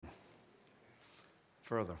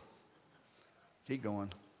Further. Keep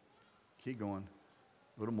going. Keep going.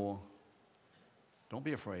 A little more. Don't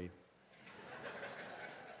be afraid.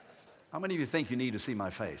 How many of you think you need to see my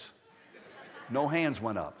face? No hands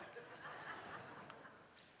went up.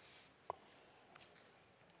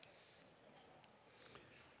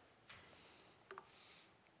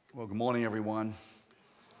 Well, good morning, everyone.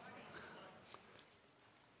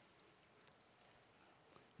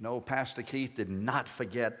 No, Pastor Keith did not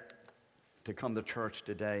forget to come to church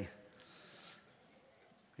today.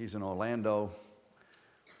 He's in Orlando,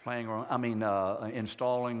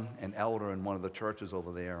 installing an elder in one of the churches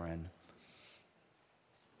over there, and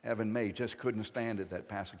Evan May just couldn't stand it that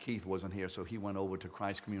Pastor Keith wasn't here, so he went over to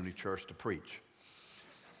Christ Community Church to preach.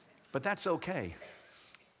 But that's okay.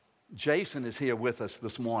 Jason is here with us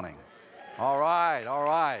this morning. All right.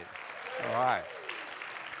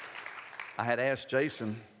 I had asked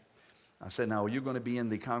Jason, I said, now, are you going to be in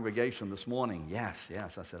the congregation this morning? Yes.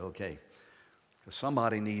 I said, okay. Because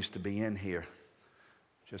somebody needs to be in here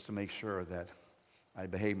just to make sure that I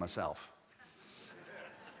behave myself.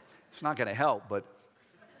 It's not going to help, but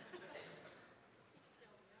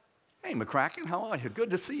hey, McCracken, how are you?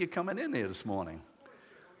 Good to see you coming in here this morning.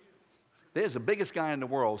 There's the biggest guy in the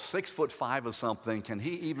world, 6'5" or something. Can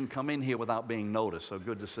he even come in here without being noticed? So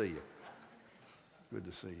good to see you. Good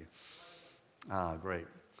to see you. Great.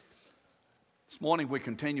 This morning we're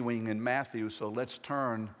continuing in Matthew, so let's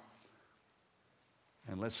turn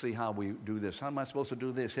and let's see how we do this. How am I supposed to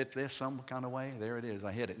do this? Hit this some kind of way? There it is.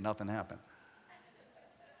 I hit it. Nothing happened.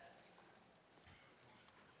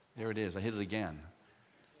 There it is. I hit it again.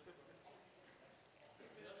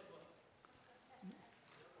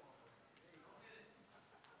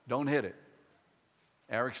 Don't hit it.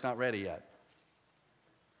 Eric's not ready yet.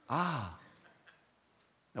 Now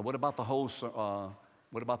what about the whole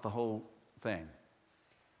thing?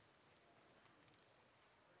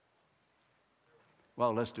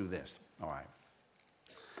 Well, let's do this. All right.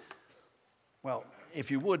 Well, if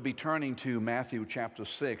you would be turning to Matthew chapter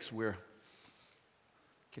 6, we're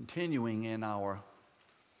continuing in our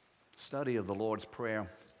study of the Lord's Prayer.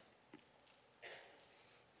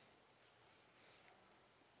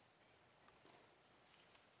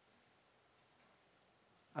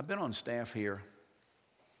 I've been on staff here.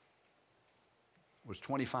 It was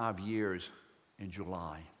 25 years in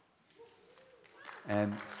July.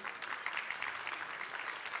 And,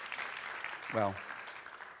 well,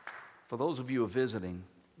 for those of you who are visiting,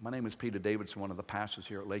 my name is Peter Davidson, one of the pastors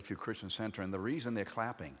here at Lakeview Christian Center, and the reason they're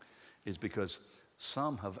clapping is because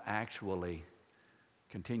some have actually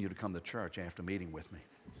continued to come to church after meeting with me.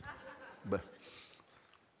 But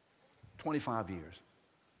 25 years.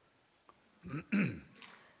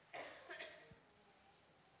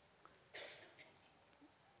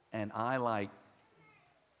 And I, like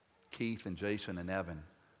Keith and Jason and Evan,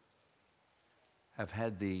 have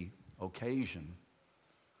had the occasion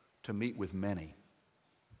to meet with many.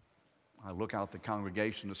 I look out the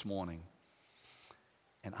congregation this morning,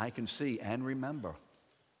 and I can see and remember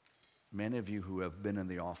many of you who have been in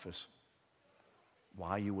the office,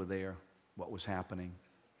 why you were there, what was happening.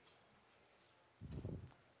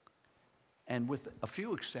 And with a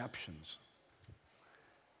few exceptions,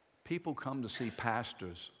 people come to see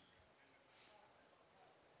pastors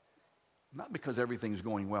not because everything's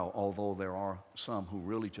going well, although there are some who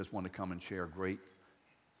really just want to come and share great,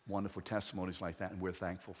 wonderful testimonies like that, and we're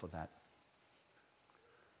thankful for that.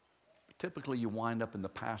 But typically, you wind up in the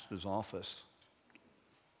pastor's office,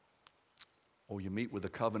 or you meet with a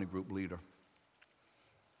covenant group leader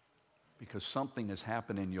because something has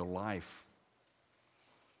happened in your life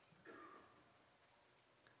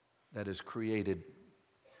that has created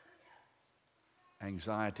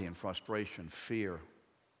anxiety and frustration, fear,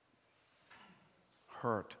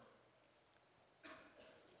 hurt.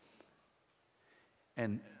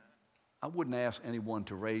 And I wouldn't ask anyone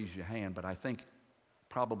to raise your hand, but I think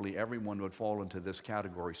probably everyone would fall into this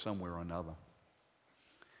category somewhere or another.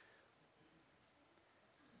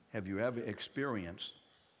 Have you ever experienced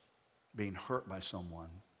being hurt by someone?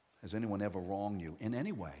 Has anyone ever wronged you in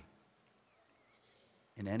any way?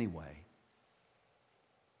 In any way?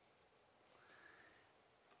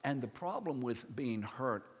 And the problem with being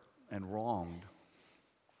hurt and wronged,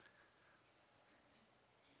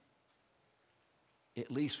 at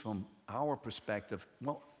least from our perspective,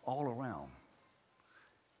 well, all around,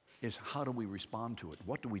 is how do we respond to it?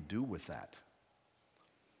 What do we do with that?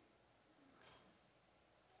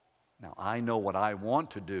 Now, I know what I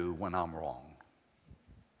want to do when I'm wrong.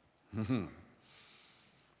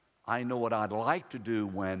 I know what I'd like to do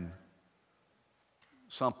when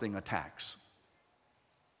something attacks.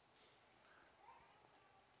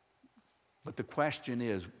 But the question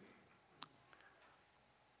is,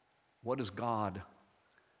 what has God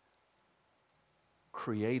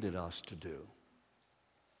created us to do?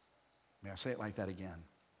 May I say it like that again?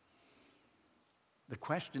 The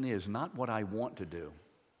question is not what I want to do,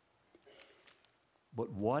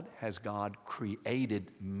 but what has God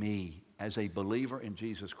created me as a believer in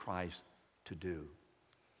Jesus Christ to do?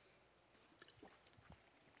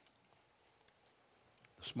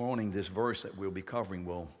 This morning, this verse that we'll be covering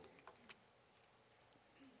will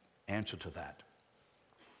answer to that.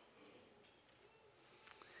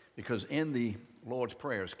 Because in the Lord's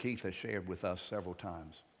Prayers, Keith has shared with us several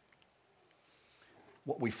times,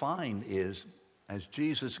 what we find is, as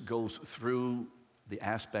Jesus goes through the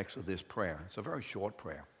aspects of this prayer, it's a very short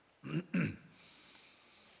prayer,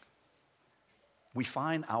 we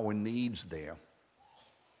find our needs there.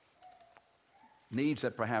 Needs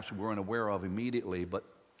that perhaps we weren't aware of immediately, but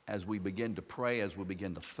as we begin to pray, as we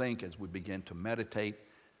begin to think, as we begin to meditate,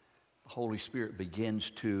 the Holy Spirit begins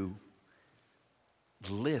to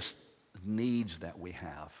list needs that we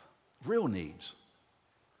have, real needs.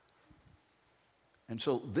 And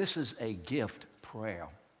so this is a gift prayer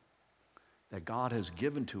that God has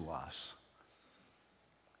given to us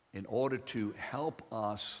in order to help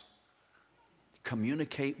us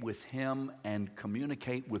communicate with Him and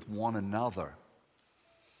communicate with one another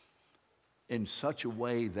in such a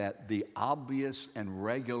way that the obvious and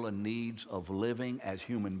regular needs of living as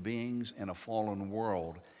human beings in a fallen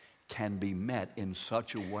world can be met in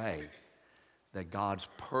such a way that God's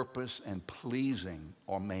purpose and pleasing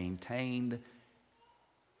are maintained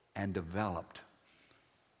and developed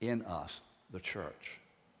in us, the church.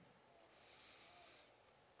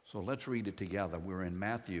 So let's read it together. We're in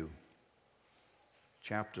Matthew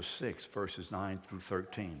chapter 6, verses 9 through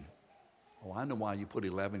 13. Oh, I know why you put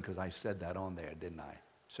 11, because I said that on there, didn't I?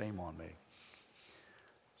 Shame on me.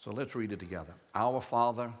 So let's read it together. Our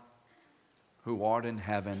Father, who art in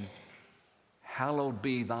heaven, hallowed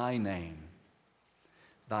be thy name.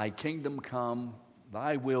 Thy kingdom come,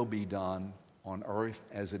 thy will be done on earth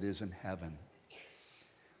as it is in heaven.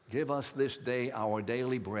 Give us this day our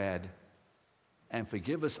daily bread, and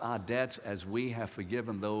forgive us our debts as we have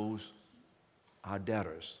forgiven those our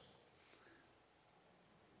debtors.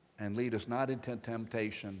 And lead us not into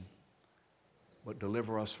temptation, but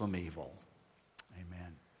deliver us from evil.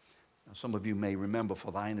 Amen. Now, some of you may remember,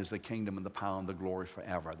 for thine is the kingdom and the power and the glory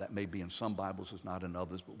forever. That may be in some Bibles, it's not in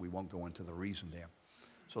others, but we won't go into the reason there.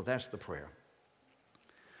 So that's the prayer.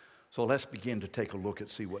 So let's begin to take a look and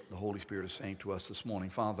see what the Holy Spirit is saying to us this morning.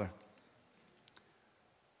 Father,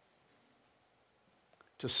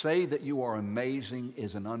 to say that you are amazing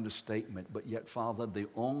is an understatement, but yet, Father, the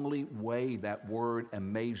only way that word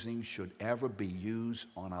amazing should ever be used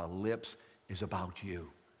on our lips is about you.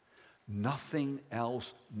 Nothing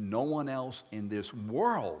else, no one else in this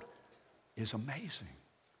world is amazing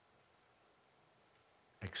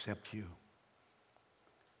except you.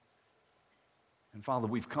 And Father,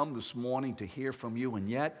 we've come this morning to hear from you, and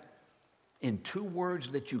yet in two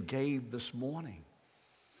words that you gave this morning,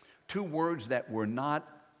 two words that were not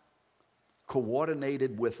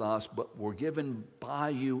coordinated with us, but were given by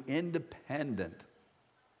you independent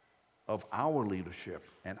of our leadership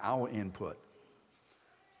and our input.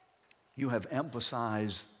 You have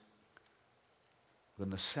emphasized the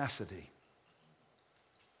necessity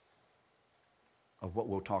of what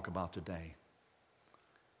we'll talk about today,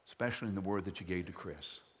 especially in the word that you gave to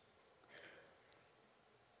Chris.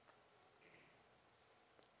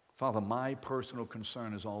 Father, my personal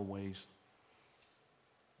concern is always,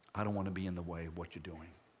 I don't want to be in the way of what you're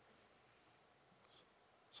doing.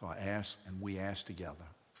 So I ask, and we ask together,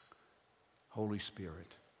 Holy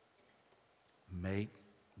Spirit, make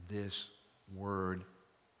this word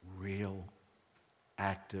real,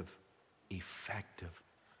 active, effective,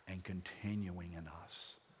 and continuing in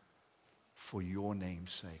us. For your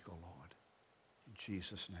name's sake, O Lord. In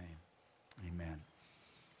Jesus' name, amen.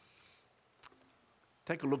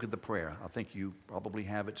 Take a look at the prayer. I think you probably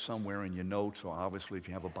have it somewhere in your notes, or obviously if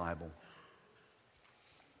you have a Bible.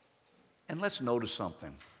 And let's notice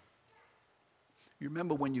something. You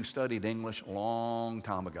remember when you studied English a long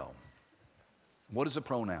time ago? What is a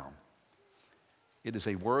pronoun? It is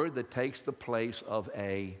a word that takes the place of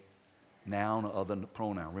a noun or other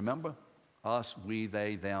pronoun. Remember? Us, we,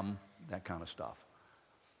 they, them, that kind of stuff.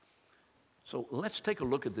 So let's take a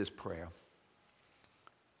look at this prayer.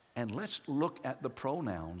 And let's look at the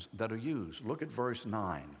pronouns that are used. Look at verse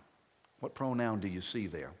 9. What pronoun do you see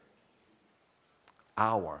there?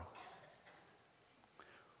 Our.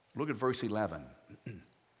 Look at verse 11.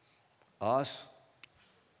 Us,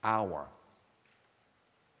 our.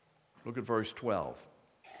 Look at verse 12.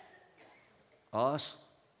 Us,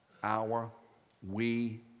 our,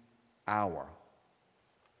 we, our.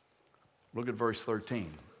 Look at verse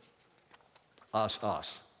 13. Us,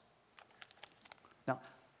 us. Now,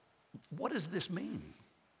 what does this mean?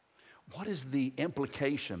 What is the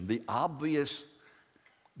implication, the obvious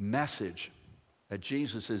message that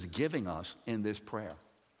Jesus is giving us in this prayer?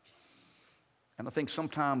 And I think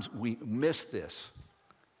sometimes we miss this,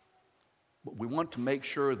 but we want to make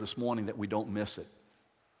sure this morning that we don't miss it.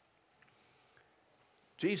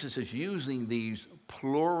 Jesus is using these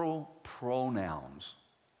plural pronouns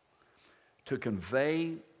to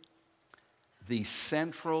convey the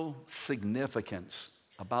central significance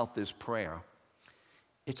about this prayer.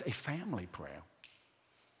 It's a family prayer.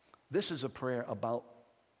 This is a prayer about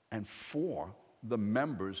and for the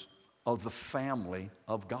members of the family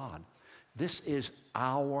of God. This is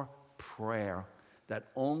our prayer that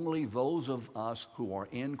only those of us who are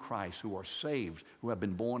in Christ, who are saved, who have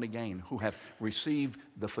been born again, who have received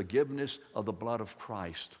the forgiveness of the blood of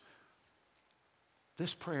Christ,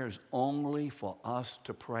 this prayer is only for us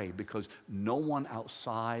to pray, because no one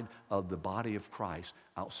outside of the body of Christ,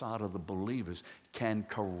 outside of the believers, can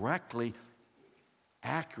correctly,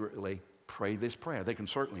 accurately pray this prayer. They can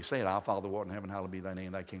certainly say it, Our Father who art in heaven, hallowed be thy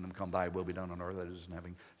name, thy kingdom come, thy will be done on earth as it is in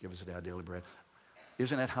heaven. Give us today our daily bread.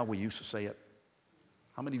 Isn't that how we used to say it?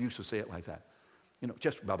 How many of you used to say it like that? You know,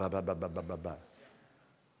 just blah, blah, blah, blah, blah, blah, blah, blah.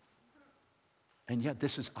 And yet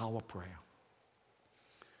this is our prayer.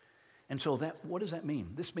 And so what does that mean?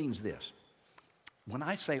 This means this. When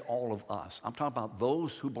I say all of us, I'm talking about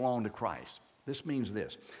those who belong to Christ. This means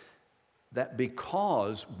this, that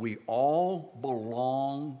because we all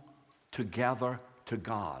belong together to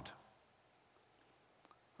God.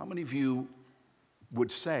 How many of you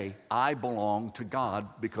would say, I belong to God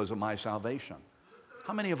because of my salvation?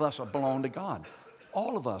 How many of us belong to God?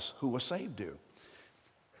 All of us who are saved do.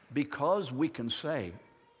 Because we can say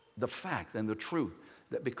the fact and the truth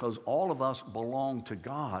that because all of us belong to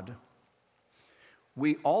God,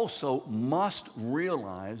 we also must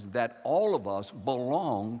realize that all of us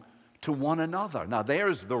belong to one another. Now,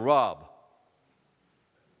 there's the rub.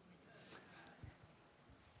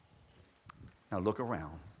 Now, look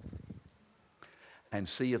around and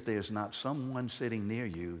see if there's not someone sitting near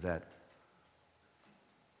you that,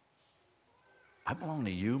 I belong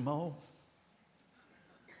to you, Mo?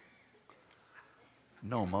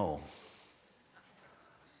 No, Mo.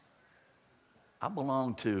 I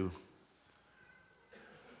belong to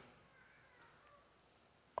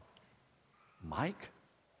Mike.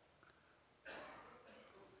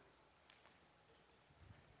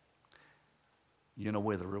 You know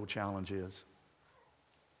where the real challenge is?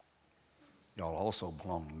 Y'all also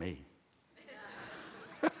belong to me.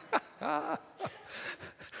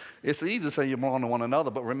 It's easy to say you belong to one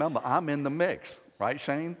another, but remember, I'm in the mix, right,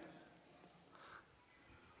 Shane?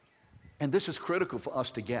 And this is critical for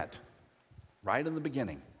us to get right in the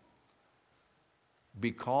beginning.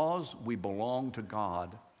 Because we belong to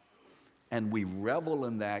God and we revel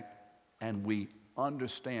in that and we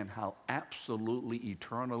understand how absolutely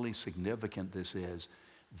eternally significant this is,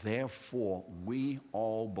 therefore we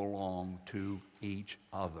all belong to each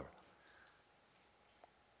other.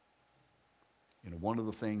 You know, one of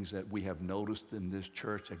the things that we have noticed in this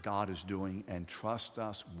church that God is doing, and trust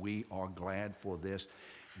us, we are glad for this,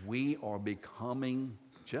 we are becoming,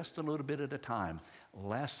 just a little bit at a time,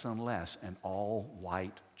 less and less an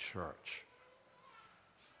all-white church.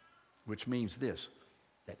 Which means this,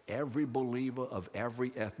 that every believer of every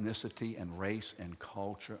ethnicity and race and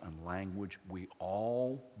culture and language, we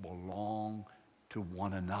all belong to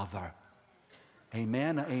one another.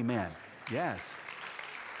 Amen, amen. Yes.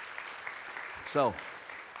 So,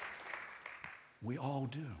 we all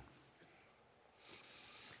do.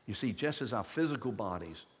 You see, just as our physical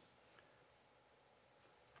bodies,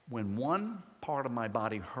 when one part of my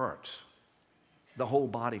body hurts, the whole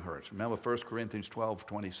body hurts. Remember 1 Corinthians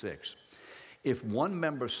 12:26. If one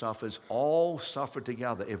member suffers, all suffer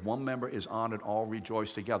together. If one member is honored, all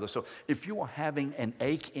rejoice together. So if you are having an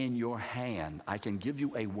ache in your hand, I can give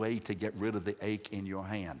you a way to get rid of the ache in your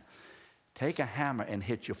hand. Take a hammer and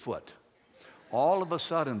hit your foot. All of a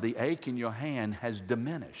sudden, the ache in your hand has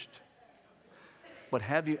diminished. But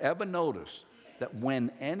have you ever noticed that when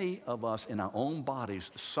any of us in our own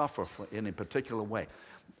bodies suffer in a particular way,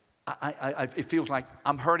 it feels like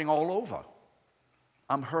I'm hurting all over.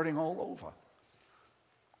 I'm hurting all over.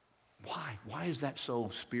 Why? Why is that so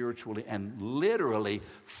spiritually and literally,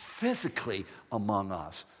 physically among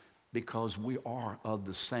us? Because we are of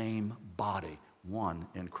the same body, one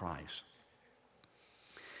in Christ.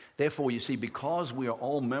 Therefore, you see, because we are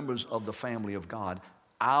all members of the family of God,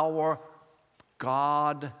 our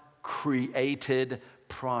God created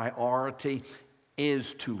priority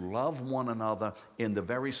is to love one another in the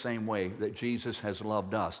very same way that Jesus has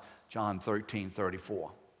loved us. John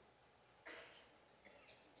 13:34.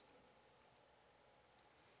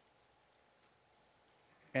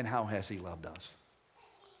 And how has he loved us?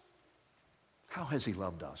 How has he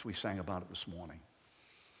loved us? We sang about it this morning.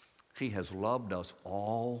 He has loved us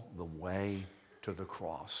all the way to the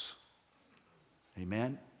cross.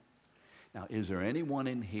 Amen? Now, is there anyone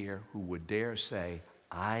in here who would dare say,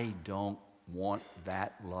 I don't want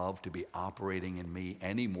that love to be operating in me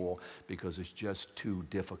anymore because it's just too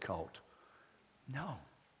difficult? No.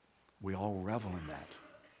 We all revel in that.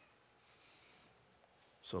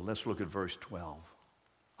 So let's look at verse 12.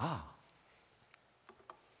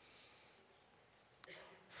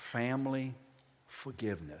 Family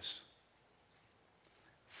forgiveness.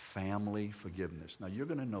 Family forgiveness. Now you're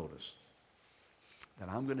going to notice that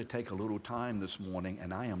I'm going to take a little time this morning,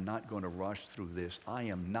 and I am not going to rush through this. I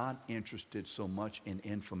am not interested so much in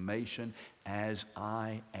information as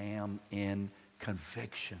I am in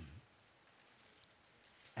conviction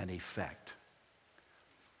and effect.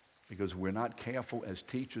 Because we're not careful as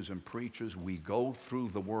teachers and preachers, we go through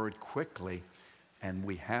the word quickly, and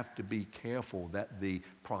we have to be careful that the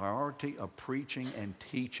priority of preaching and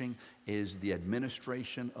teaching is the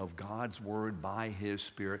administration of God's word by his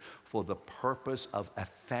Spirit for the purpose of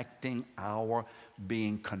affecting our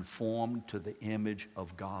being conformed to the image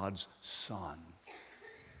of God's Son.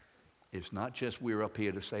 It's not just we're up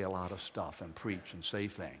here to say a lot of stuff and preach and say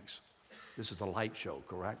things. This is a light show,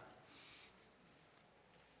 correct?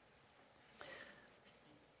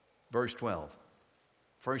 Verse 12,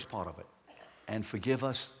 first part of it, and forgive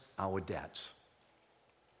us our debts.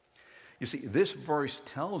 You see, this verse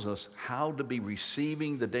tells us how to be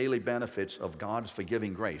receiving the daily benefits of God's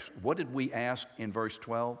forgiving grace. What did we ask in verse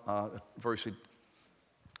 12?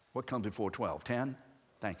 What comes before 12? 10?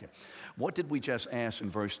 Thank you. What did we just ask in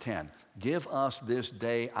verse 10? Give us this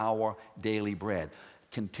day our daily bread.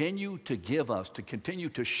 Continue to give us, to continue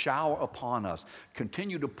to shower upon us,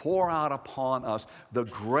 continue to pour out upon us the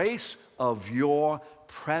grace of your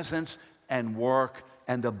presence and work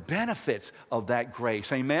and the benefits of that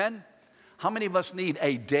grace. Amen? How many of us need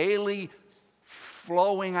a daily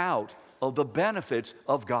flowing out of the benefits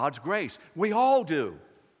of God's grace? We all do.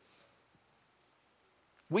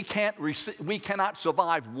 We cannot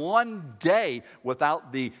survive one day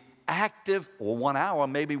without the active, or 1 hour,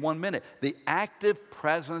 maybe 1 minute, the active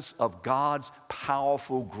presence of God's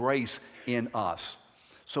powerful grace in us.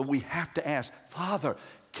 So we have to ask, Father,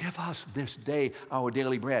 give us this day our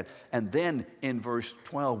daily bread. And then in verse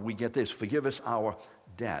 12, we get this, forgive us our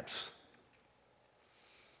debts.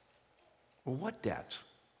 Well, what debts?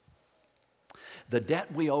 The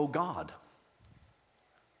debt we owe God.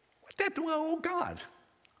 What debt do we owe God?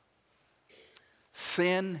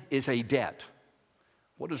 Sin is a debt.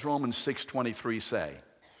 What does Romans 6:23 say?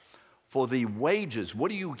 For the wages, what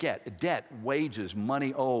do you get? Debt, wages,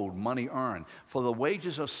 money owed, money earned. For the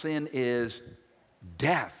wages of sin is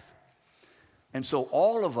death. And so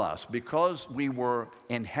all of us, because we were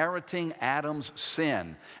inheriting Adam's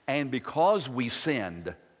sin, and because we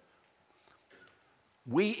sinned,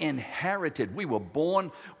 we were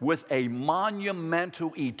born with a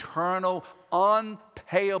monumental, eternal,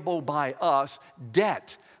 unpayable by us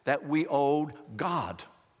debt that we owed God.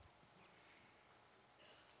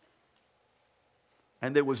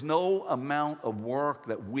 And there was no amount of work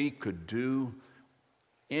that we could do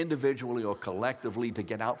individually or collectively to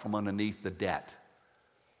get out from underneath the debt.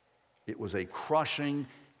 It was a crushing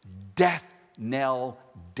death knell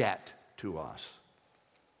debt to us.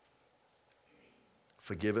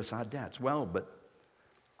 Forgive us our debts. Well, but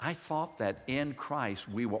I thought that in Christ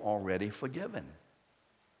we were already forgiven.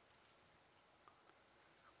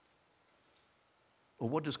 Well,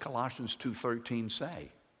 what does Colossians 2:13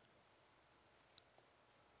 say?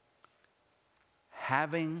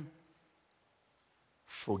 Having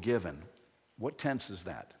forgiven. What tense is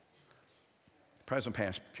that? Present,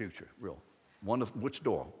 past, future, real. Which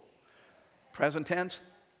door? Present tense?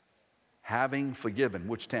 Having forgiven.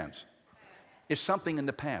 Which tense? It's something in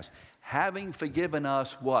the past. Having forgiven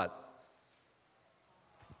us what?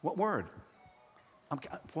 What word?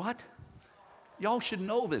 What? Y'all should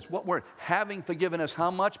know this. What word? Having forgiven us how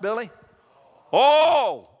much, Billy?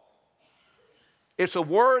 Oh! It's a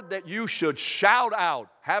word that you should shout out.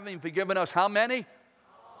 Having forgiven us how many?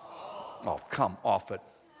 Oh, come off it.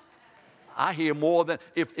 I hear more than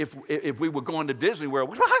if we were going to Disney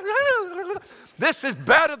World. This is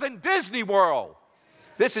better than Disney World.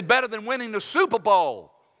 This is better than winning the Super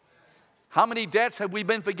Bowl. How many debts have we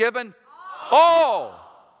been forgiven? Oh!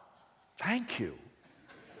 Thank you.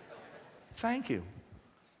 Thank you.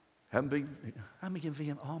 Haven't been giving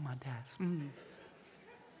him all my dads.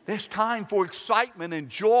 There's time for excitement and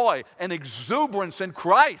joy and exuberance in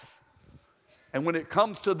Christ. And when it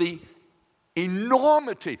comes to the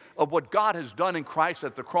enormity of what God has done in Christ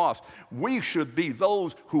at the cross, we should be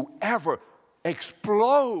those who ever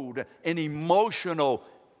explode in emotional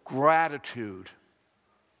gratitude.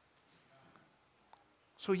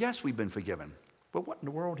 So yes, we've been forgiven. But what in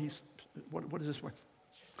the world what is this word?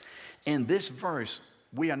 In this verse,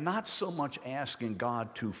 we are not so much asking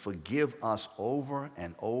God to forgive us over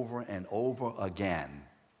and over and over again.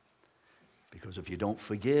 Because if you don't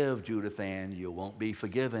forgive, Judith Ann, you won't be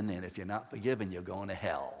forgiven. And if you're not forgiven, you're going to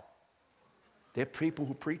hell. There are people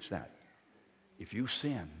who preach that. If you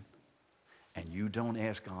sin and you don't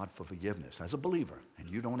ask God for forgiveness as a believer, and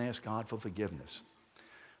you don't ask God for forgiveness,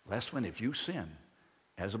 Leslie, if you sin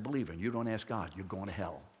as a believer and you don't ask God, you're going to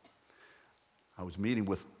hell. I was meeting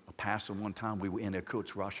with a pastor one time. We were in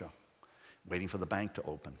Irkutsk, Russia, waiting for the bank to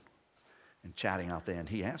open and chatting out there. And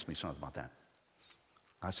he asked me something about that.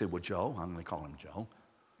 I said, well, Joe, I'm going to call him Joe.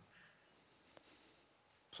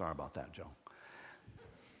 Sorry about that, Joe.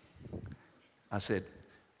 I said,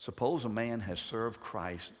 suppose a man has served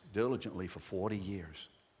Christ diligently for 40 years.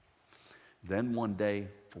 Then one day,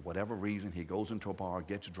 for whatever reason, he goes into a bar,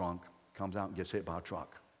 gets drunk, comes out and gets hit by a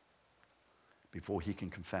truck before he can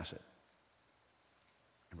confess it.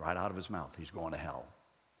 And right out of his mouth, he's going to hell.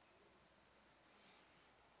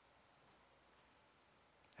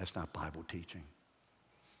 That's not Bible teaching.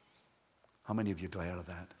 How many of you are glad of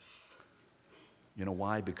that? You know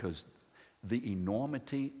why? Because the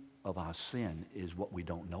enormity of our sin is what we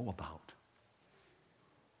don't know about.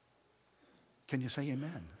 Can you say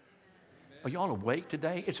amen? Are y'all awake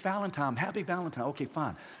today? It's Valentine. Happy Valentine. Okay,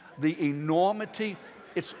 fine. The enormity,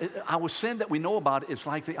 our sin that we know about is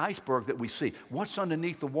like the iceberg that we see. What's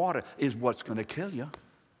underneath the water is what's going to kill you.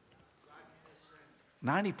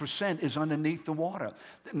 90% is underneath the water.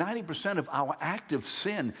 90% of our active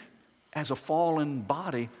sin as a fallen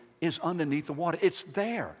body is underneath the water. It's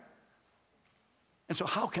there. And so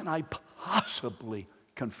how can I possibly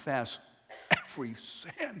confess every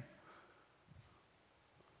sin?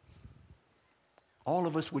 All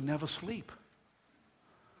of us would never sleep.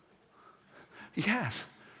 Yes.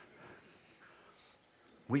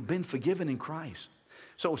 We've been forgiven in Christ.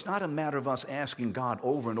 So it's not a matter of us asking God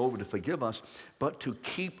over and over to forgive us, but to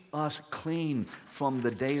keep us clean from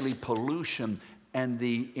the daily pollution and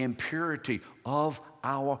the impurity of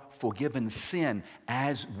our forgiven sin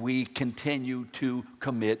as we continue to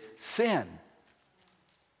commit sin.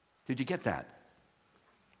 Did you get that?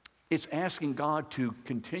 It's asking God to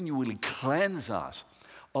continually cleanse us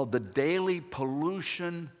of the daily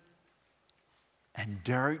pollution and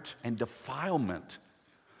dirt and defilement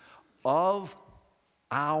of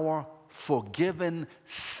our forgiven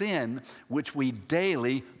sin, which we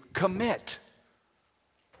daily commit.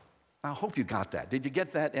 I hope you got that. Did you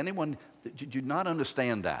get that? Anyone, did you not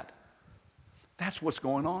understand that? That's what's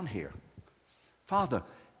going on here. Father,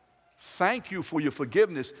 thank you for your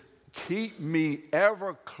forgiveness. Keep me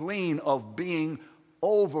ever clean of being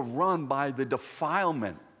overrun by the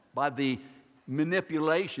defilement, by the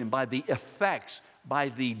manipulation, by the effects, by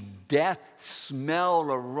the death, smell,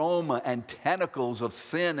 aroma, and tentacles of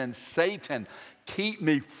sin and Satan. Keep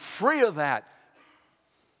me free of that.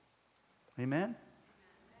 Amen?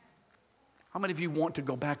 How many of you want to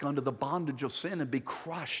go back under the bondage of sin and be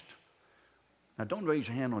crushed? Now, don't raise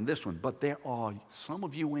your hand on this one, but there are some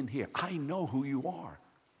of you in here. I know who you are.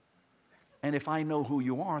 And if I know who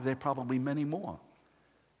you are, there are probably many more.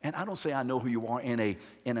 And I don't say I know who you are in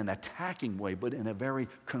an attacking way, but in a very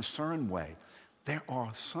concerned way. There are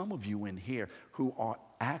some of you in here who are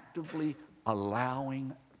actively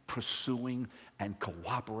allowing, pursuing, and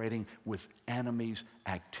cooperating with enemy's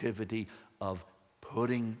activity of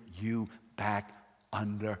putting you back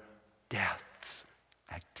under death's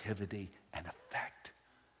activity and effect.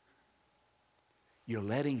 You're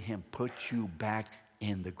letting him put you back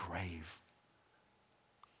in the grave.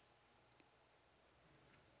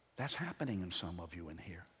 That's happening in some of you in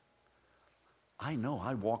here. I know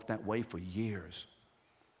I walked that way for years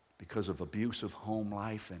because of abusive home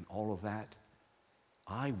life and all of that.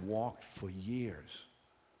 I walked for years,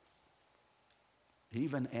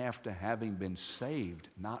 even after having been saved,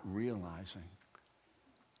 not realizing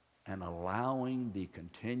and allowing the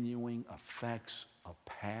continuing effects of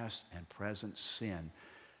past and present sin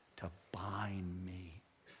to bind me.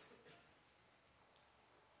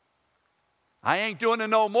 I ain't doing it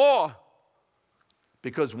no more.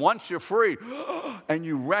 Because once you're free and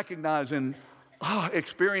you recognize and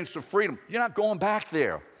experience the freedom, you're not going back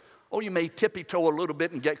there. Oh, you may tippy-toe a little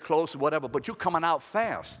bit and get close or whatever, but you're coming out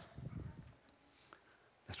fast.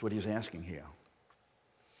 That's what he's asking here.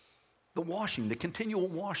 The washing, the continual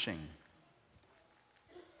washing.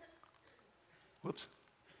 Whoops,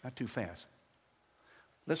 not too fast.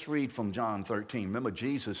 Let's read from John 13. Remember,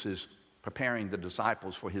 Jesus is preparing the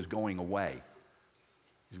disciples for his going away.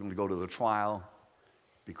 He's going to go to the trial,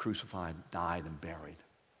 be crucified, died, and buried.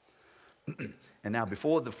 And now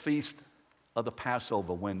before the feast of the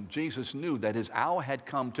Passover, when Jesus knew that his hour had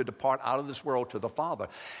come to depart out of this world to the Father,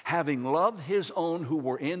 having loved his own who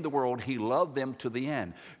were in the world, he loved them to the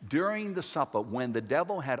end. During the supper, when the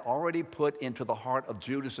devil had already put into the heart of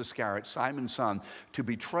Judas Iscariot, Simon's son, to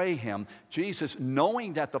betray him, Jesus,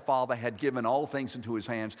 knowing that the Father had given all things into his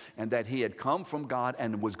hands and that he had come from God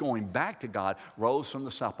and was going back to God, rose from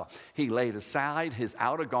the supper. He laid aside his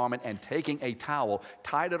outer garment and taking a towel,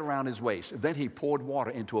 tied it around his waist. Then he poured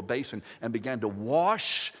water into a basin and began to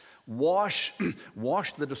wash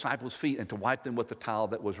the disciples' feet and to wipe them with the towel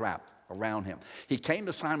that was wrapped around him. He came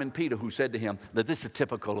to Simon Peter, who said to him, that this is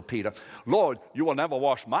typical of Peter, Lord, you will never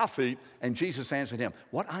wash my feet. And Jesus answered him,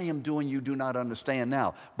 what I am doing you do not understand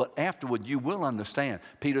now, but afterward you will understand.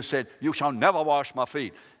 Peter said, you shall never wash my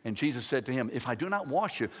feet. And Jesus said to him, if I do not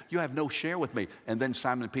wash you, you have no share with me. And then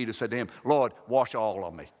Simon Peter said to him, Lord, wash all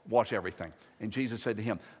of me, wash everything. And Jesus said to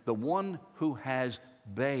him, the one who has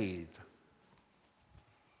bathed,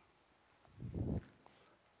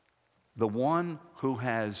 the one who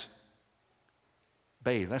has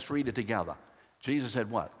bathed. Let's read it together. Jesus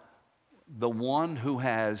said what? The one who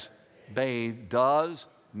has bathed does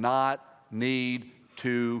not need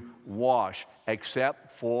to wash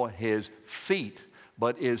except for his feet,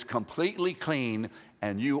 but is completely clean,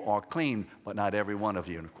 and you are clean, but not every one of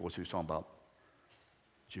you. And of course, he was talking about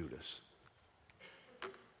Judas.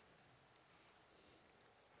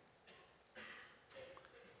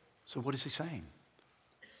 So what is he saying?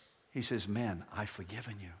 He says, men, I've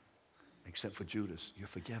forgiven you. Except for Judas, you're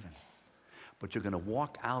forgiven. But you're going to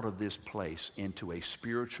walk out of this place into a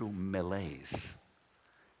spiritual malaise,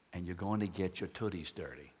 and you're going to get your tooties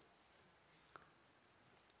dirty.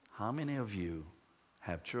 How many of you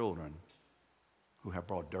have children who have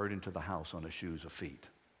brought dirt into the house on their shoes or feet?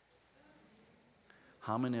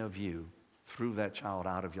 How many of you threw that child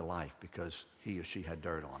out of your life because he or she had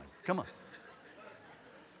dirt on him? Come on.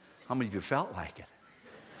 How many of you felt like it?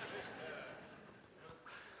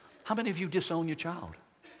 How many of you disown your child?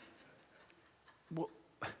 Well,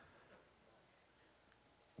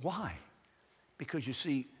 why? Because you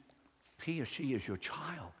see, he or she is your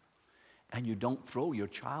child, and you don't throw your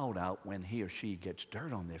child out when he or she gets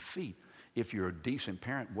dirt on their feet. If you're a decent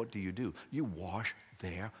parent, what do? You wash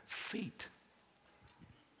their feet.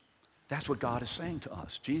 That's what God is saying to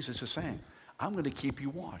us. Jesus is saying, I'm going to keep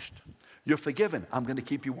you washed. You're forgiven. I'm going to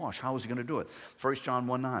keep you washed. How is he going to do it? 1 John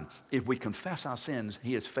 1:9. If we confess our sins,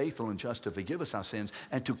 he is faithful and just to forgive us our sins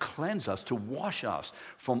and to cleanse us, to wash us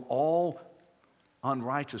from all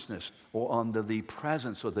unrighteousness or under the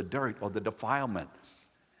presence or the dirt or the defilement,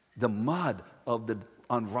 the mud of the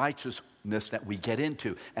unrighteousness that we get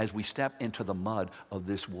into as we step into the mud of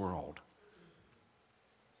this world.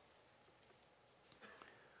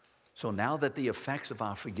 So now that the effects of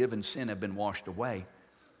our forgiven sin have been washed away,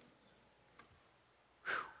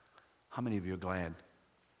 how many of you are glad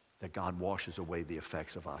that God washes away the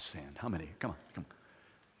effects of our sin? How many? Come on.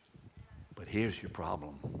 But here's your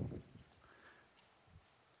problem.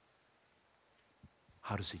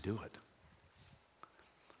 How does he do it?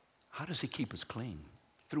 How does he keep us clean?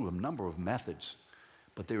 Through a number of methods.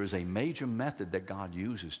 But there is a major method that God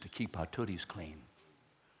uses to keep our tooties clean.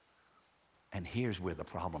 And here's where the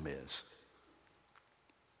problem is.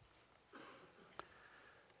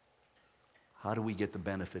 How do we get the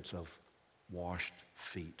benefits of washed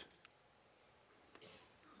feet?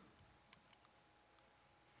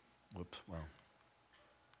 Well.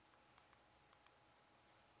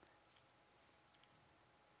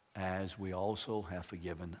 As we also have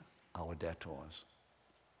forgiven our debtors.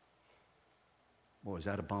 Boy, is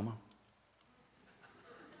that a bummer?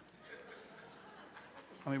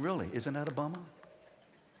 I mean, really, isn't that a bummer?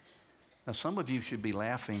 Now, some of you should be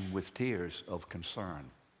laughing with tears of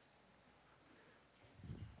concern.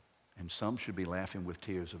 And some should be laughing with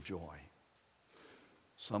tears of joy.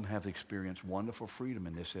 Some have experienced wonderful freedom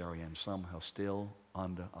in this area, and some are still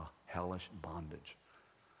under a hellish bondage.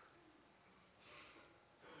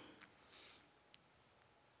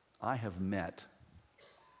 I have met,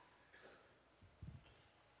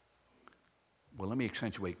 well, let me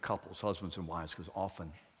accentuate couples, husbands and wives, because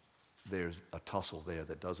often there's a tussle there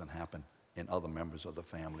that doesn't happen in other members of the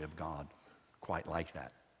family of God quite like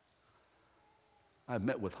that. I've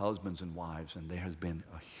met with husbands and wives, and there has been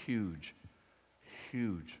a huge,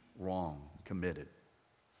 huge wrong committed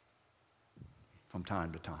from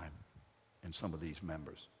time to time in some of these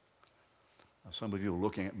members. Some of you are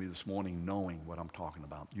looking at me this morning knowing what I'm talking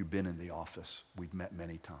about. You've been in the office. We've met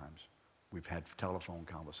many times. We've had telephone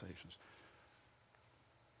conversations.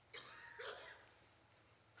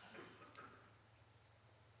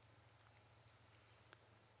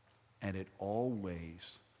 And it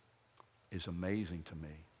always is amazing to me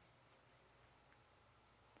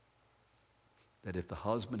that if the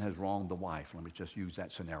husband has wronged the wife, let me just use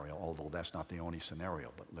that scenario, although that's not the only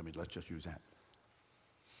scenario, but let's just use that.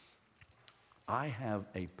 I have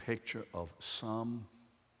a picture of some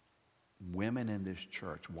women in this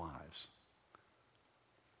church, wives,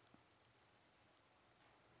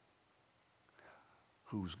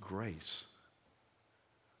 whose grace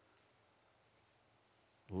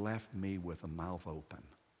left me with a mouth open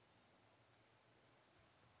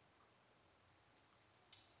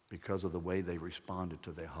because of the way they responded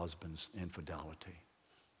to their husband's infidelity.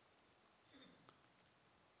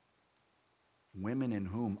 Women in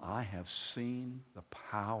whom I have seen the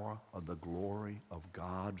power of the glory of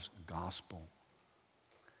God's gospel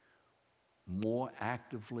more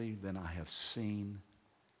actively than I have seen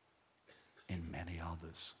in many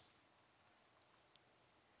others.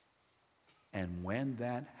 And when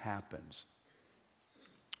that happens,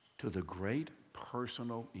 to the great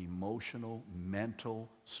personal, emotional, mental,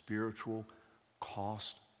 spiritual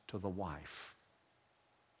cost to the wife,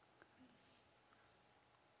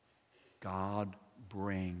 God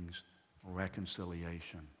brings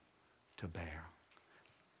reconciliation to bear.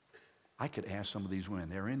 I could ask some of these women,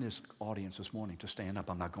 they're in this audience this morning, to stand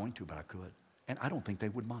up. I'm not going to, but I could. And I don't think they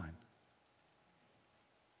would mind.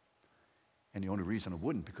 And the only reason I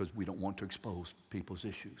wouldn't, because we don't want to expose people's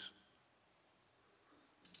issues.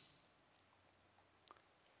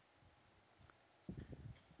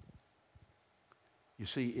 You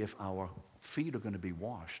see, if our feet are going to be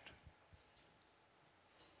washed,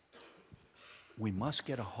 we must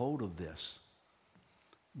get a hold of this.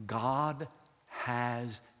 God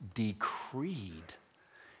has decreed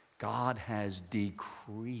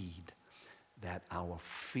that our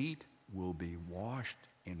feet will be washed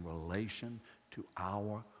in relation to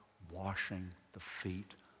our washing the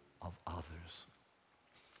feet of others.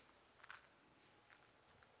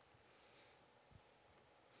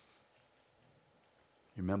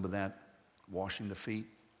 You remember that? Washing the feet?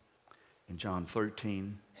 In John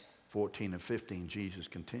 13, 14 and 15, Jesus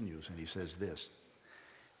continues and he says this: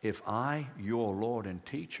 if I, your Lord and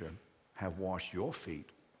teacher, have washed your feet,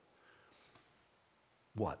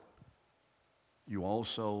 what? You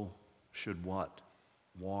also should what?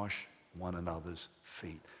 Wash one another's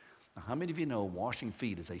feet. Now, how many of you know washing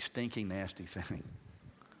feet is a stinking, nasty thing?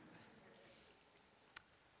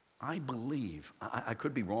 I believe, I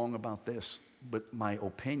could be wrong about this, but my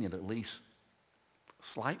opinion, at least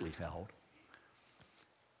slightly held,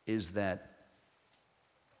 is that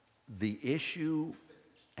the issue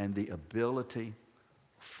and the ability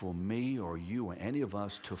for me or you or any of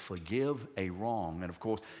us to forgive a wrong, and of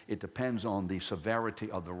course it depends on the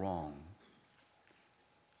severity of the wrong,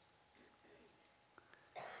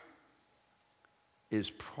 is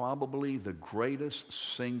probably the greatest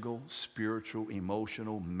single spiritual,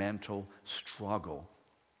 emotional, mental struggle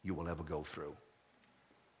you will ever go through.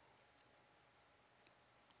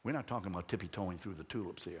 We're not talking about tippy-toeing through the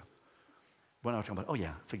tulips here. We're not talking about, oh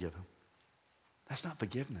yeah, forgive him. That's not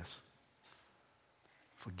forgiveness.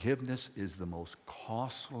 Forgiveness is the most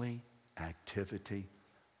costly activity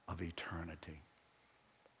of eternity.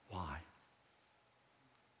 Why?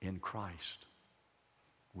 In Christ,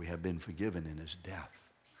 we have been forgiven in his death.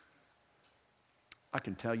 I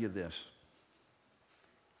can tell you this.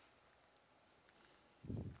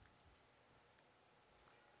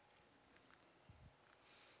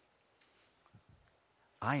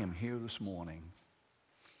 I am here this morning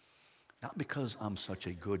not because I'm such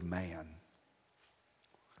a good man,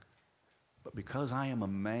 but because I am a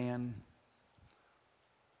man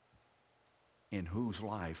in whose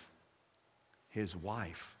life his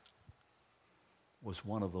wife was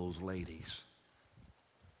one of those ladies.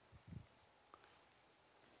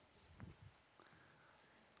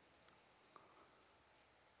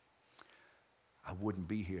 I wouldn't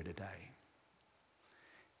be here today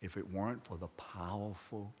if it weren't for the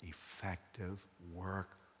powerful, effective work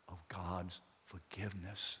of God's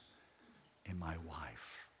forgiveness in my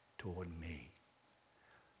wife toward me.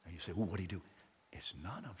 And you say, well, what do you do? It's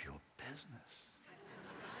none of your business.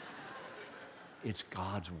 It's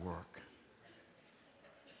God's work.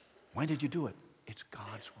 When did you do it? It's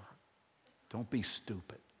God's work. Don't be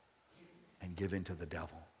stupid. and give in to the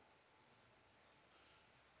devil.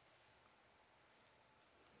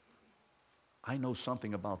 I know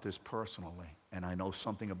something about this personally, and I know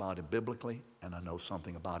something about it biblically, and I know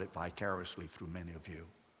something about it vicariously through many of you.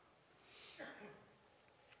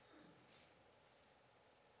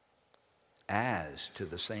 As to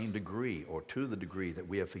the same degree, or to the degree that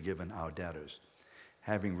we have forgiven our debtors,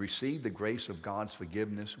 having received the grace of God's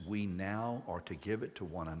forgiveness, we now are to give it to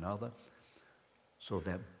one another, so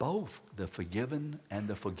that both the forgiven and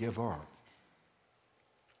the forgiver,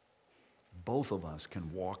 both of us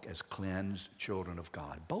can walk as cleansed children of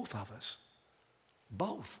God. Both of us.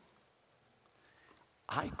 Both.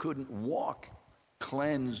 I couldn't walk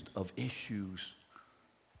cleansed of issues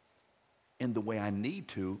in the way I need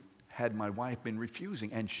to had my wife been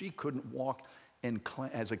refusing. And she couldn't walk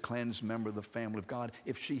as a cleansed member of the family of God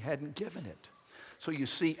if she hadn't given it. So you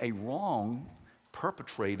see, a wrong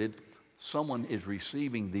perpetrated, someone is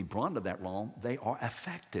receiving the brunt of that wrong, they are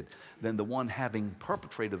affected. Then the one having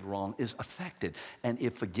perpetrated the wrong is affected. And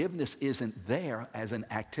if forgiveness isn't there as an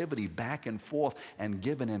activity back and forth and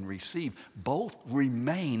given and received, both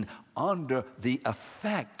remain under the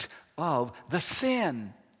effect of the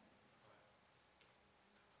sin.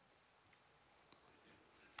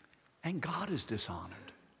 And God is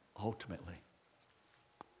dishonored, ultimately.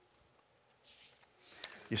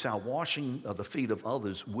 You see, our washing of the feet of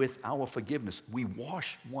others with our forgiveness. We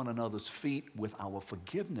wash one another's feet with our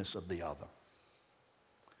forgiveness of the other.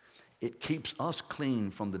 It keeps us clean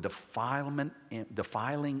from the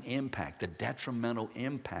defiling impact, the detrimental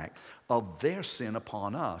impact of their sin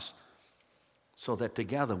upon us, so that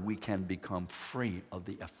together we can become free of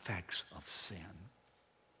the effects of sin.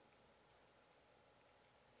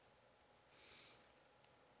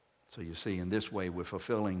 So you see, in this way, we're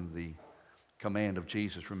fulfilling the command of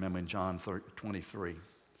Jesus, remember in John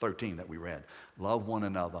 13 that we read. Love one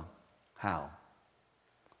another. How?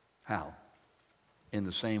 How? In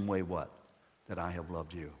the same way what? That I have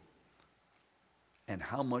loved you. And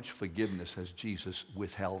how much forgiveness has Jesus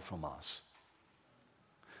withheld from us?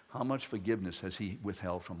 How much forgiveness has he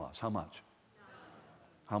withheld from us? How much?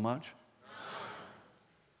 How much?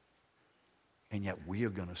 And yet we are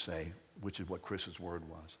going to say, which is what Chris's word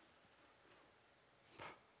was,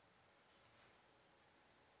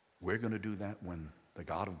 we're going to do that when the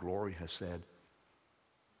God of glory has said,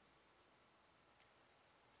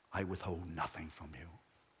 I withhold nothing from you.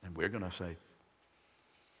 And we're going to say,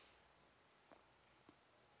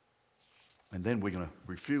 and then we're going to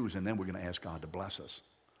refuse, and then we're going to ask God to bless us.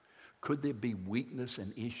 Could there be weakness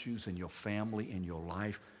and issues in your family, in your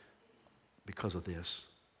life, because of this?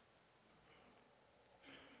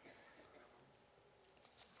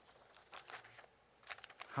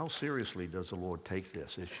 How seriously does the Lord take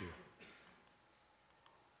this issue?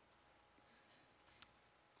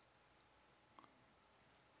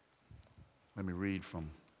 Let me read from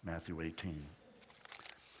Matthew 18.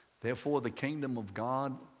 Therefore, the kingdom of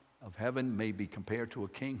God of heaven may be compared to a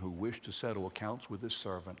king who wished to settle accounts with his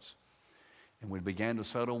servants. And when he began to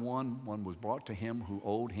settle one was brought to him who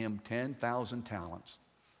owed him 10,000 talents.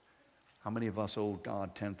 How many of us owe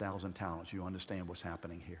God 10,000 talents? You understand what's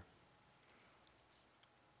happening here.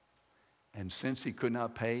 And since he could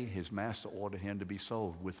not pay, his master ordered him to be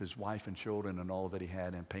sold with his wife and children and all that he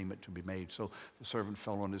had, and payment to be made. So the servant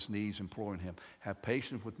fell on his knees, imploring him, have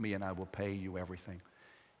patience with me and I will pay you everything.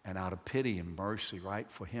 And out of pity and mercy, right,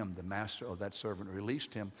 for him, the master of that servant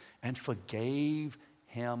released him and forgave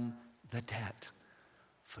him the debt.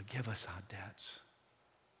 Forgive us our debts.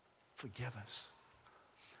 Forgive us.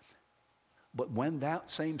 But when that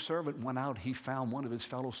same servant went out, he found one of his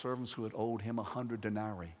fellow servants who had owed him 100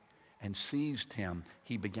 denarii. And seized him,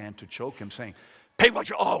 he began to choke him, saying, pay what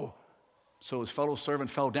you owe. So his fellow servant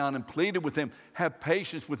fell down and pleaded with him, have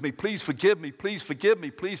patience with me, please forgive me, please forgive me,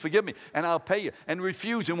 please forgive me, and I'll pay you. And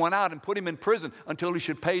refused and went out and put him in prison until he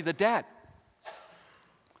should pay the debt.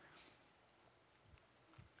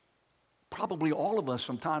 Probably all of us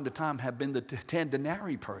from time to time have been the 10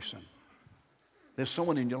 denarii person. There's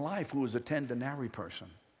someone in your life who is a 10 denarii person.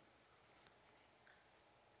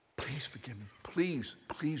 Please forgive me. Please,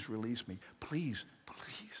 please release me. Please,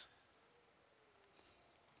 please.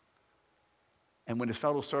 And when his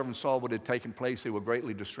fellow servants saw what had taken place, they were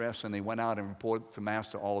greatly distressed, and they went out and reported to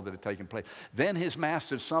master all that had taken place. Then his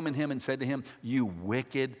master summoned him and said to him, you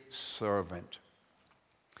wicked servant,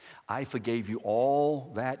 I forgave you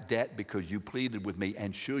all that debt because you pleaded with me,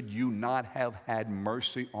 and should you not have had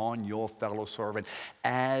mercy on your fellow servant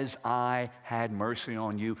as I had mercy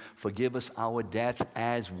on you? Forgive us our debts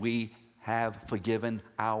as we have forgiven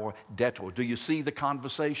our debtors. Do you see the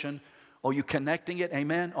conversation? Are you connecting it?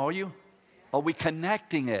 Amen? Are you? Are we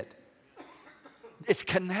connecting it? It's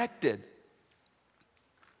connected.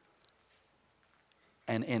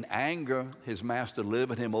 And in anger, his master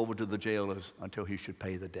delivered him over to the jailers until he should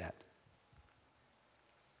pay the debt.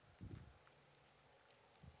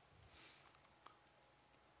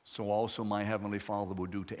 So also my heavenly Father will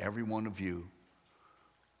do to every one of you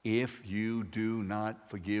if you do not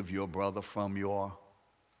forgive your brother from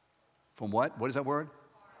what? What is that word?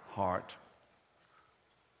 Heart.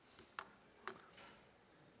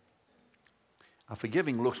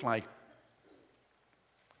 Forgiving looks like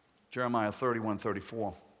Jeremiah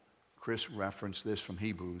 31:34. Chris referenced this from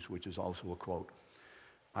Hebrews, which is also a quote.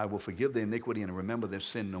 I will forgive their iniquity and remember their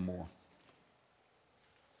sin no more.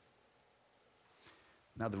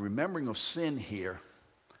 Now, the remembering of sin here,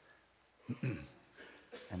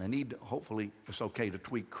 and I need to, hopefully, it's okay to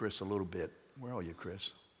tweak Chris a little bit. Where are you,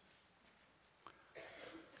 Chris?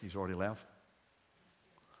 He's already left.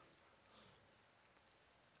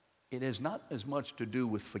 It has not as much to do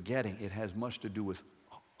with forgetting. It has much to do with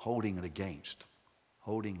holding it against.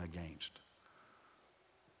 Holding against.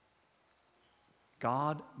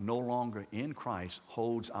 God no longer in Christ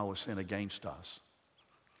holds our sin against us.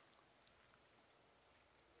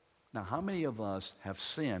 Now, how many of us have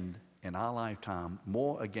sinned in our lifetime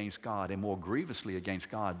more against God and more grievously against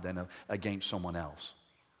God than against someone else?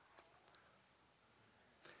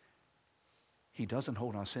 He doesn't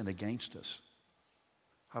hold our sin against us.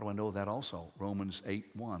 How do I know that also? Romans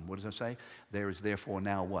 8:1. What does it say? There is therefore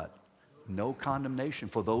now what? No condemnation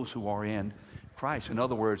for those who are in Christ. In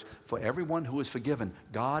other words, for everyone who is forgiven,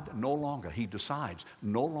 God no longer, he decides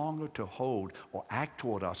no longer to hold or act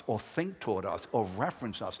toward us or think toward us or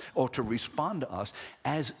reference us or to respond to us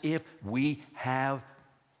as if we have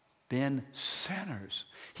been sinners.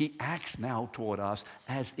 He acts now toward us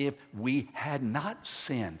as if we had not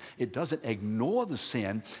sinned. It doesn't ignore the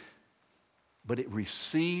sin, but it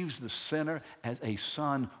receives the sinner as a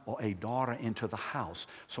son or a daughter into the house.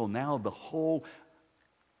 So now the whole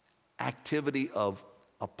activity of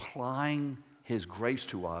applying his grace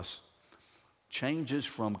to us changes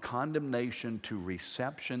from condemnation to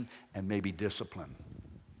reception and maybe discipline.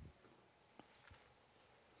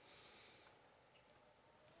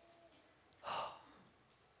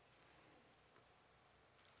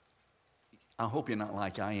 I hope you're not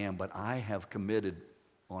like I am, but I have committed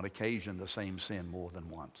on occasion the same sin more than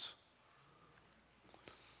once.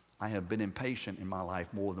 I have been impatient in my life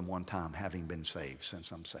more than one time, having been saved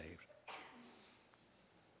since I'm saved.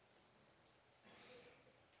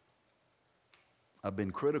 I've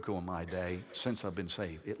been critical in my day since I've been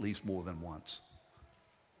saved, at least more than once.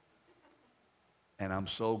 And I'm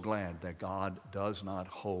so glad that God does not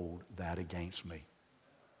hold that against me,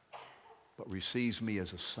 but receives me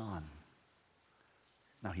as a son.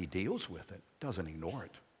 Now, he deals with it, doesn't ignore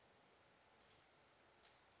it.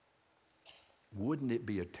 Wouldn't it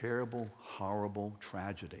be a terrible, horrible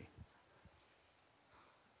tragedy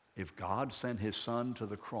if God sent his son to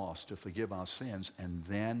the cross to forgive our sins and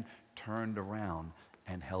then turned around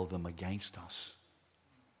and held them against us?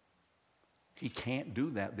 He can't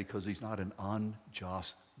do that because he's not an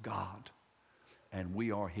unjust God. And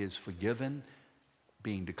we are his forgiven,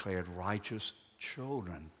 being declared righteous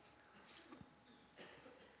children.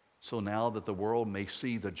 So now that the world may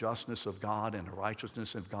see the justness of God and the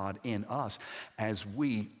righteousness of God in us as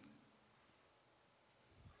we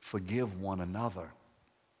forgive one another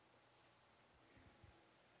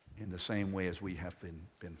in the same way as we have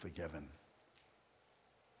been forgiven.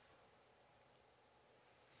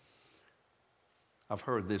 I've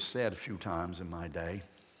heard this said a few times in my day.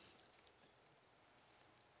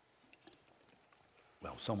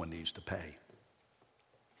 Well, someone needs to pay.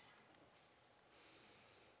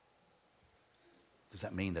 Does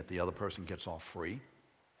that mean that the other person gets off free?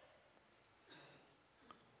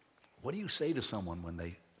 What do you say to someone when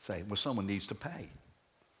they say, well, someone needs to pay?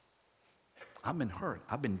 I've been hurt.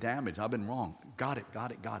 I've been damaged. I've been wrong. Got it.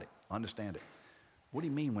 Understand it. What do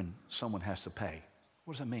you mean when someone has to pay?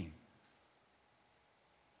 What does that mean?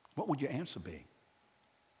 What would your answer be?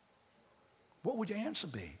 What would your answer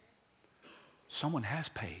be? Someone has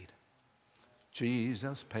paid.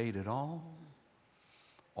 Jesus paid it all.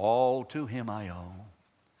 All to him I owe.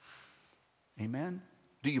 Amen?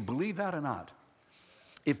 Do you believe that or not?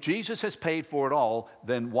 If Jesus has paid for it all,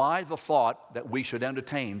 then why the thought that we should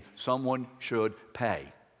entertain someone should pay?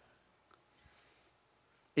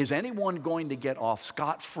 Is anyone going to get off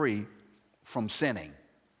scot-free from sinning?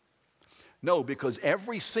 No, because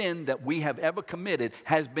every sin that we have ever committed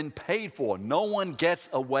has been paid for. No one gets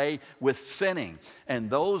away with sinning. And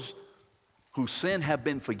those whose sin have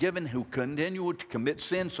been forgiven, who continue to commit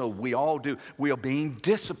sin, so we all do. We are being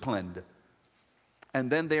disciplined. And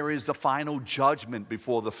then there is the final judgment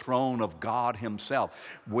before the throne of God himself,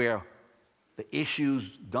 where the issues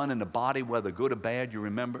done in the body, whether good or bad, you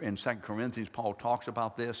remember in 2 Corinthians, Paul talks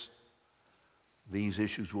about this. These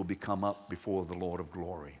issues will come up before the Lord of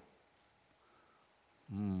glory.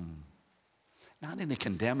 Not in a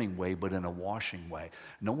condemning way, but in a washing way.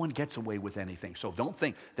 No one gets away with anything. So don't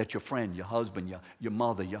think that your friend, your husband, your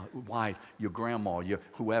mother, your wife, your grandma, your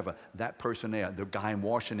whoever, that person there, the guy in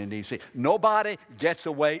Washington, D.C., nobody gets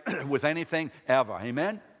away with anything ever.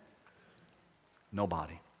 Amen?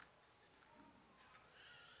 Nobody.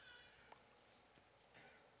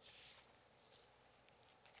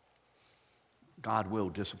 God will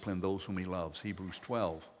discipline those whom he loves. Hebrews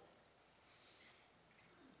 12,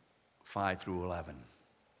 5 through 11.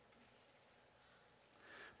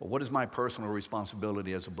 But what is my personal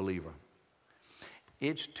responsibility as a believer?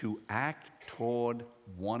 It's to act toward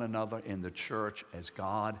one another in the church as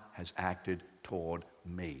God has acted toward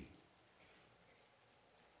me.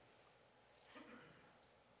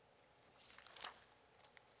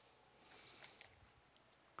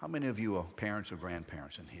 How many of you are parents or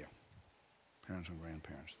grandparents in here? Parents and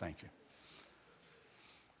grandparents, thank you.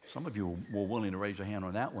 Some of you were willing to raise your hand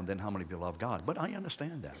on that one, then how many of you love God? But I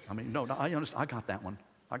understand that. I mean, no, I understand. I got that one.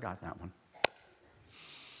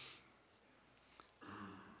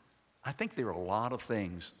 I think there are a lot of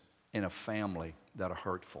things in a family that are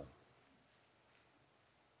hurtful.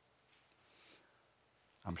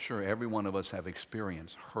 I'm sure every one of us have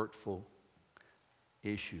experienced hurtful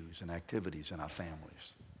issues and activities in our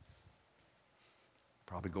families.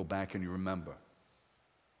 Probably go back and you remember.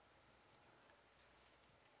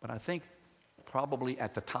 But I think probably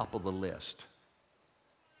at the top of the list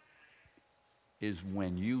is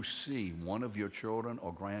when you see one of your children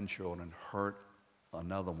or grandchildren hurt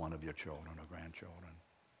another one of your children or grandchildren.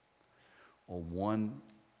 Or one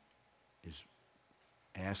is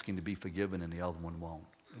asking to be forgiven and the other one won't.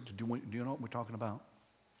 Do you know what we're talking about?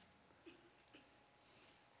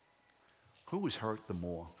 Who is hurt the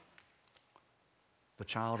more? The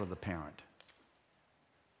child or the parent?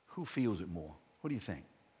 Who feels it more? What do you think?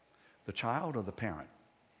 The child or the parent?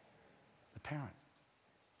 The parent.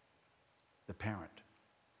 The parent.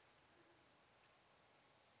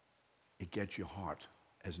 It gets your heart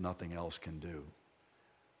as nothing else can do.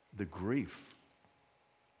 The grief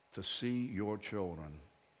to see your children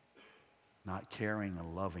not caring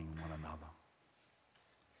and loving one another.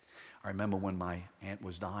 I remember when my aunt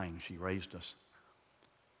was dying, she raised us.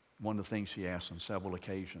 One of the things she asked on several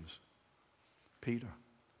occasions, Peter,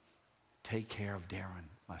 take care of Darren,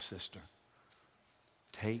 my sister.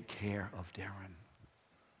 Take care of Darren.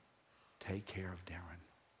 Take care of Darren.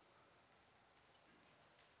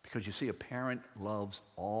 Because you see, a parent loves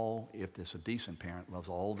all, if it's a decent parent, loves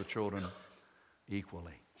all the children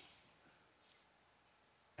equally.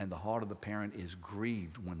 And the heart of the parent is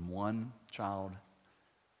grieved when one child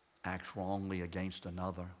acts wrongly against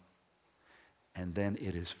another. And then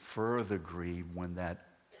it is further grieved when that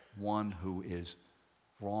one who is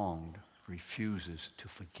wronged refuses to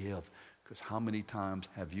forgive. Because how many times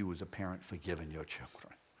have you as a parent forgiven your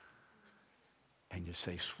children? And you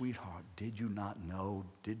say, sweetheart, did you not know?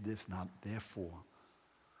 Did this not? Therefore.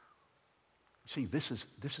 See, this is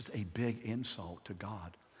a big insult to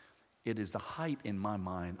God. It is the height in my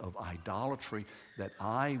mind of idolatry that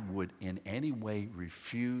I would in any way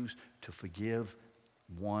refuse to forgive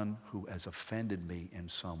one who has offended me in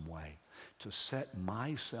some way. To set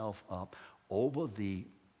myself up over the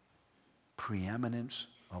preeminence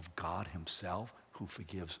of God himself, who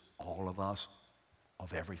forgives all of us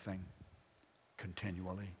of everything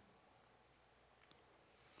continually.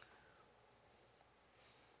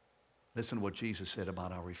 Listen to what Jesus said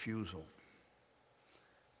about our refusal.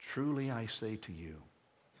 Truly I say to you,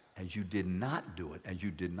 as you did not do it, as you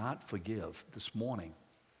did not forgive this morning,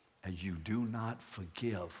 as you do not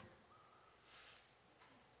forgive,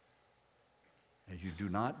 as you do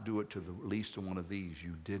not do it to the least of one of these,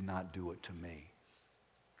 you did not do it to me.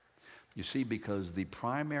 You see, because the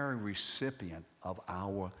primary recipient of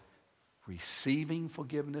our receiving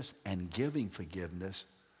forgiveness and giving forgiveness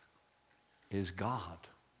is God.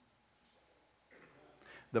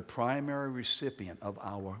 The primary recipient of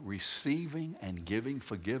our receiving and giving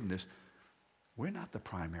forgiveness, we're not the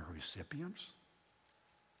primary recipients.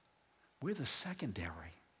 We're the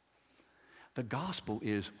secondary. The gospel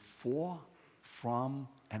is for, from,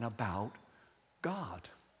 and about God.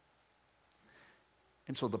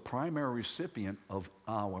 And so the primary recipient of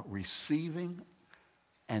our receiving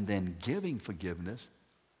and then giving forgiveness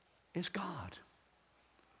is God.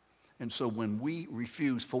 And so when we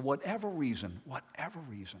refuse, for whatever reason,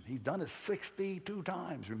 he's done it 62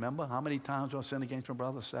 times. Remember how many times I sinned against my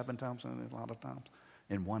brother? 7 times, a lot of times,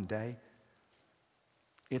 in one day.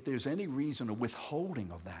 If there's any reason of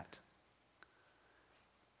withholding of that,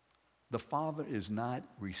 the Father is not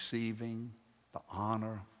receiving the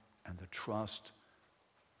honor and the trust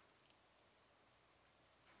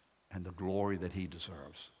and the glory that he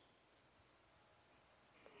deserves.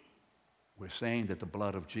 We're saying that the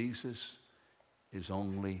blood of Jesus is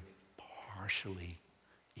only partially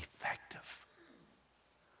effective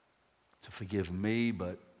to forgive me,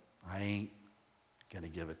 but I ain't going to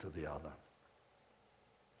give it to the other.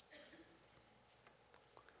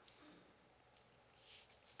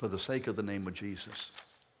 For the sake of the name of Jesus,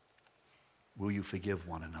 will you forgive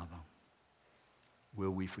one another? Will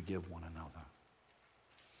we forgive one another?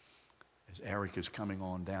 As Eric is coming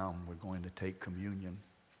on down, we're going to take communion.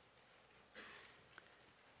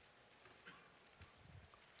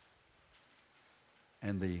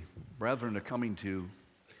 And the brethren are coming to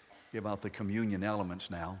give out the communion elements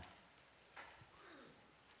now.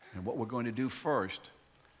 And what we're going to do first,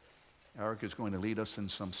 Eric is going to lead us in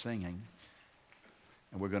some singing.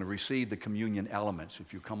 And we're going to receive the communion elements.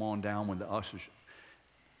 If you come on down when the ushers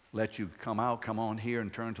let you come out, come on here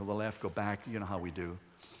and turn to the left, go back. You know how we do.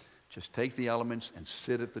 Just take the elements and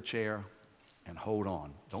sit at the chair and hold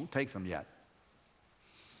on. Don't take them yet.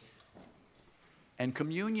 And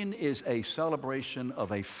communion is a celebration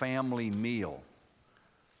of a family meal,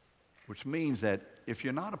 which means that if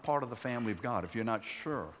you're not a part of the family of God, if you're not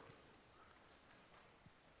sure,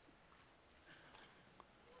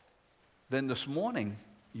 then this morning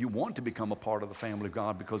you want to become a part of the family of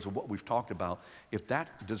God because of what we've talked about. If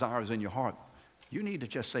that desire is in your heart, you need to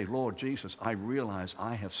just say, Lord Jesus, I realize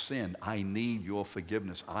I have sinned. I need your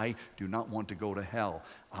forgiveness. I do not want to go to hell.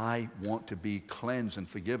 I want to be cleansed and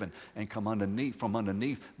forgiven and come from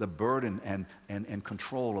underneath the burden and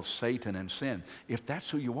control of Satan and sin. If that's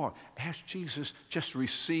who you are, ask Jesus, just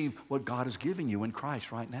receive what God is giving you in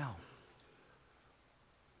Christ right now.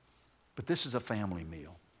 But this is a family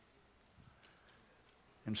meal.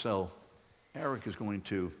 And so Eric is going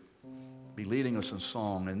to be leading us in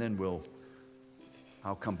song, and then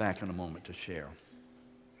I'll come back in a moment to share.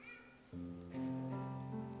 Are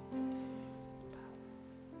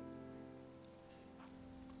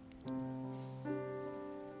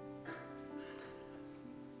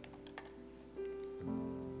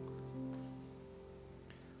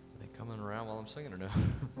they coming around while I'm singing or no?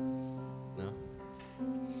 No?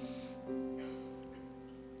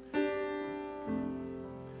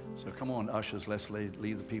 So come on, ushers, let's lead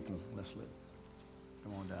the people.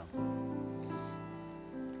 Come on down.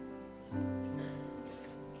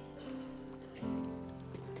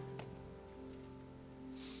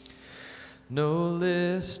 No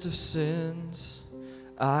list of sins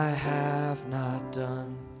I have not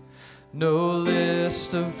done, no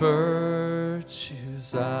list of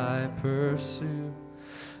virtues I pursue,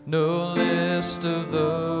 no list of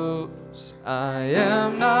those I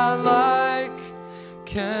am not like,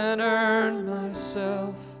 can earn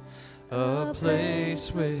myself a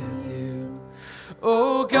place with you.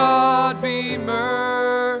 Oh God, be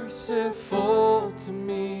merciful to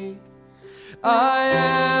me. I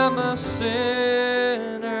am a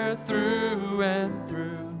sinner through and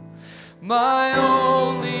through. My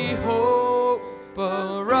only hope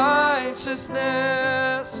of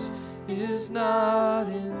righteousness is not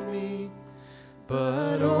in me,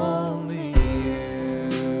 but only you.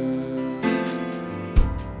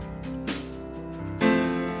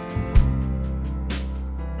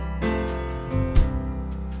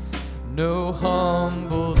 No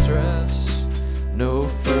humble dress, no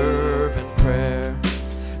fervent prayer,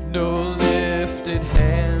 no lifted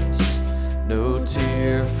hands, no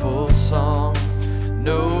tearful song,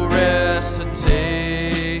 no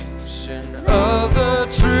recitation of the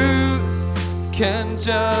truth can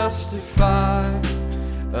justify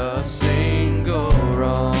a single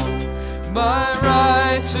wrong. My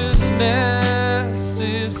righteousness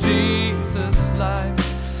is Jesus' life.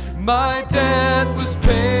 My debt was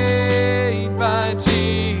paid by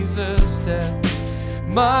Jesus' death.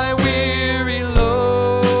 My weary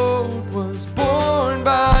load was borne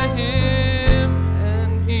by him,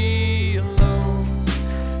 and he alone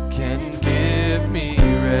can give me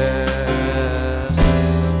rest.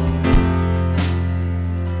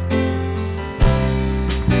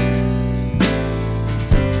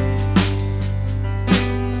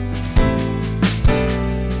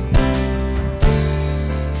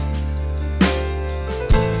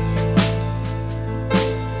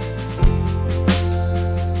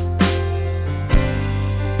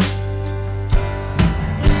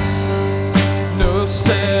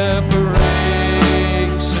 separation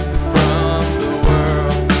from the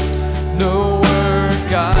world. No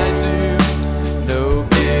work I do, no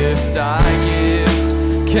gift I give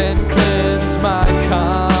can cleanse my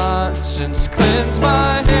conscience, cleanse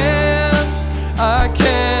my hands. I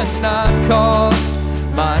cannot cause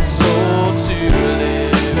my soul to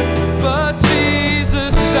live, but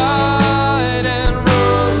Jesus died and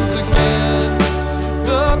rose again.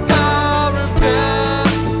 The power of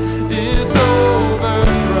death is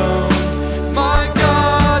overthrown. My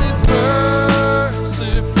God is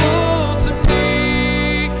merciful to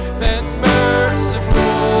me, and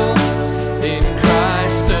merciful in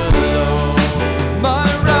Christ alone. My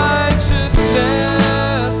righteousness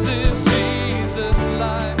is Jesus'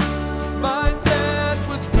 life. My debt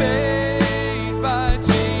was paid by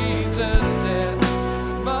Jesus' death. My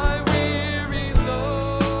weary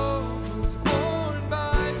load was borne by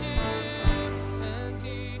Him,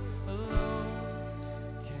 and He alone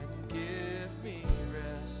can give me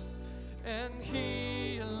rest, and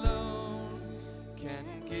He alone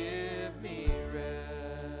can give me rest.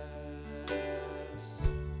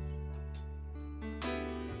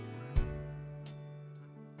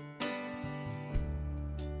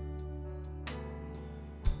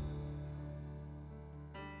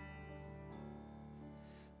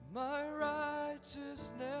 My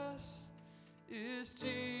righteousness is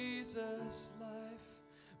Jesus' life.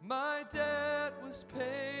 My debt was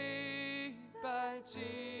paid by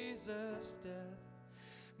Jesus' death.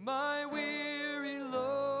 My weary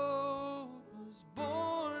load was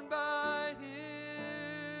borne by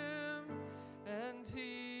Him, and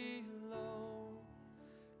He alone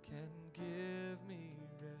can give me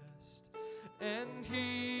rest, and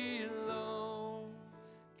He alone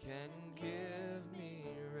can give me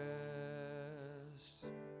rest.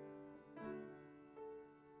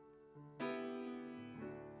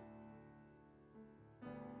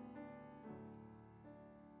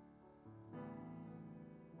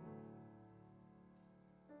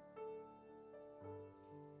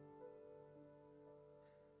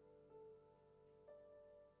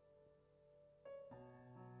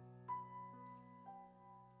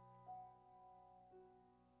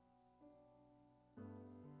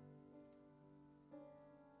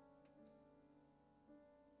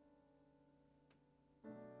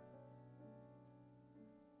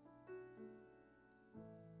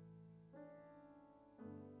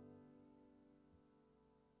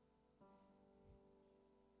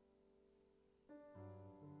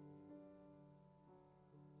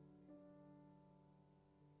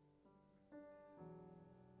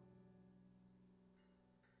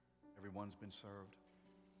 Everyone's been served.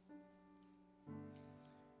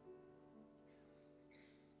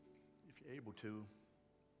 If you're able to,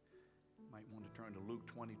 you might want to turn to Luke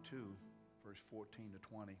 22, verse 14 to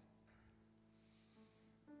 20.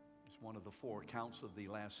 It's one of the four accounts of the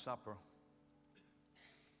Last Supper.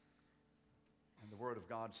 And the Word of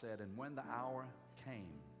God said, "And when the hour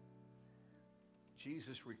came,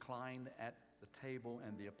 Jesus reclined at the table,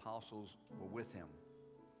 and the apostles were with him.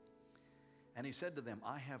 And he said to them,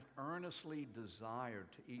 I have earnestly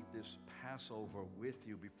desired to eat this Passover with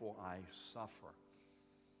you before I suffer.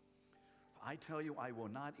 I tell you, I will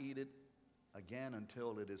not eat it again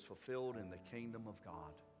until it is fulfilled in the kingdom of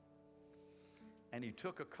God." And he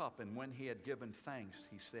took a cup, and when he had given thanks,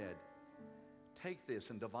 he said, "Take this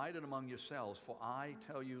and divide it among yourselves, for I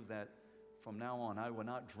tell you that from now on I will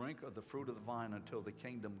not drink of the fruit of the vine until the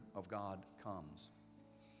kingdom of God comes."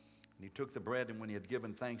 And he took the bread, and when he had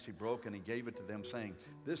given thanks, he broke and he gave it to them, saying,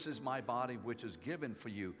 "This is my body, which is given for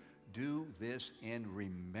you. Do this in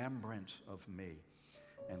remembrance of me."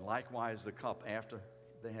 And likewise the cup after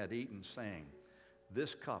they had eaten, saying,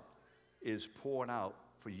 "This cup is poured out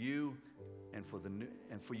for you, and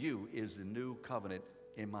for you is the new covenant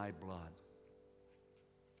in my blood."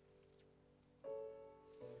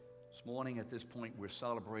 This morning at this point, we're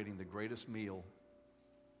celebrating the greatest meal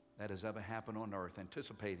that has ever happened on earth,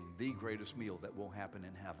 anticipating the greatest meal that will happen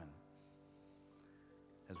in heaven,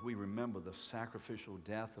 as we remember the sacrificial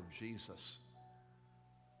death of Jesus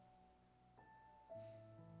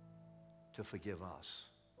to forgive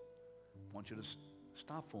us. I want you to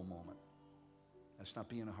stop for a moment. Let's not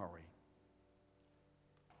be in a hurry.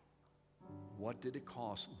 What did it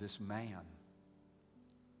cost this man?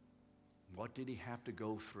 What did he have to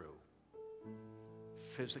go through?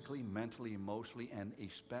 Physically, mentally, emotionally, and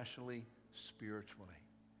especially spiritually,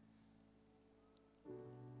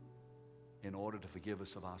 in order to forgive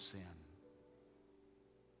us of our sin.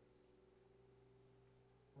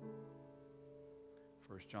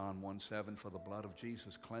 1 John 1:7, "For the blood of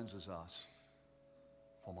Jesus cleanses us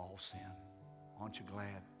from all sin." Aren't you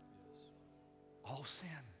glad? All sin.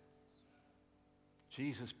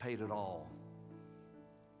 Jesus paid it all.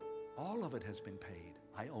 All of it has been paid.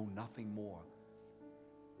 I owe nothing more.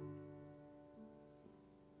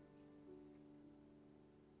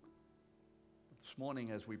 This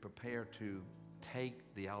morning, as we prepare to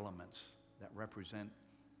take the elements that represent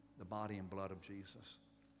the body and blood of Jesus,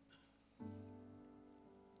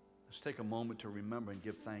 let's take a moment to remember and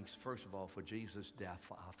give thanks, first of all, for Jesus' death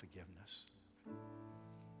for our forgiveness.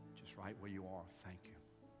 Just right where you are, thank you.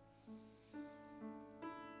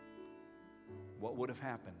 What would have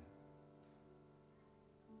happened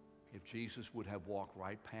if Jesus would have walked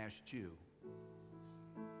right past you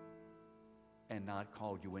and not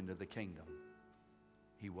called you into the kingdom?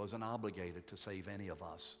 He wasn't obligated to save any of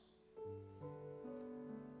us.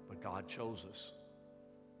 But God chose us,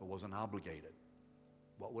 but wasn't obligated.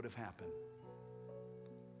 What would have happened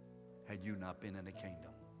had you not been in the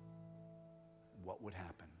kingdom? What would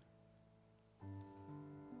happen?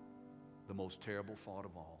 The most terrible thought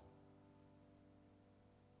of all.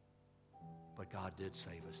 But God did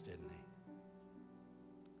save us, didn't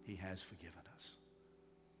He? He has forgiven us.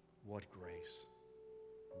 What grace.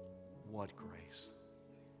 What grace.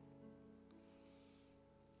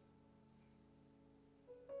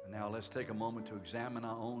 And now let's take a moment to examine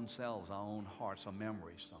our own selves, our own hearts, our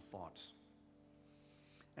memories, our thoughts,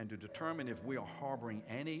 and to determine if we are harboring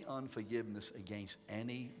any unforgiveness against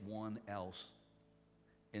anyone else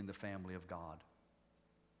in the family of God.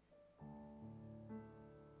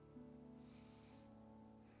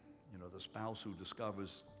 You know, the spouse who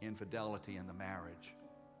discovers infidelity in the marriage,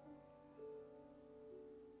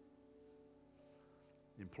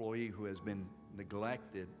 the employee who has been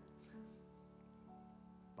neglected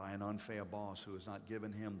by an unfair boss who has not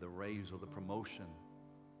given him the raise or the promotion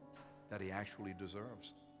that he actually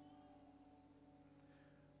deserves.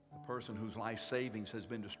 The person whose life savings has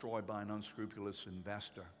been destroyed by an unscrupulous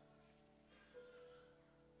investor.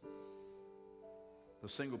 The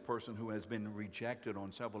single person who has been rejected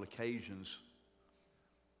on several occasions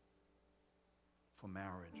for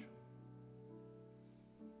marriage.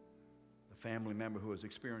 The family member who has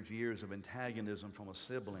experienced years of antagonism from a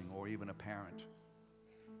sibling or even a parent.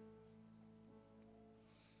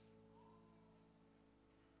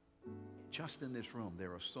 Just in this room,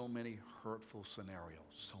 there are so many hurtful scenarios,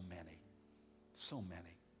 so many.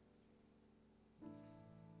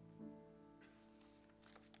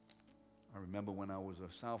 I remember when I was a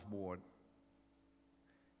sophomore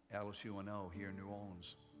at LSUNO here in New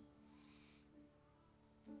Orleans,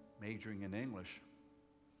 majoring in English,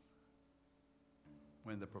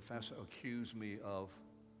 when the professor accused me of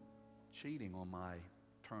cheating on my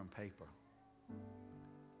term paper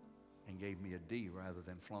and gave me a D rather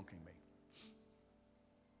than flunking me.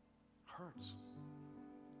 Hurts,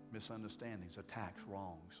 misunderstandings, attacks,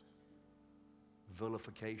 wrongs,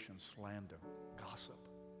 vilification, slander, gossip,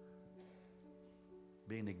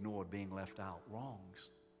 being ignored, being left out,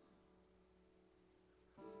 wrongs.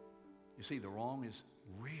 You see, the wrong is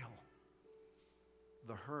real.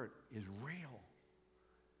 The hurt is real.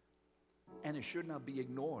 And it should not be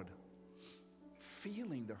ignored.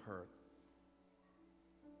 Feeling the hurt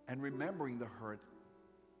and remembering the hurt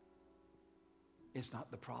is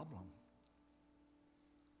not the problem.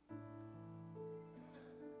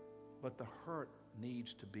 But the hurt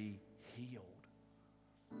needs to be healed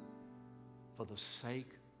for the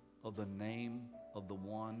sake of the name of the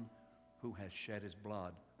one who has shed his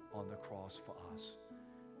blood on the cross for us.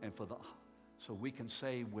 And so we can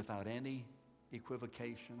say without any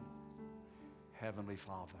equivocation, Heavenly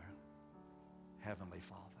Father, Heavenly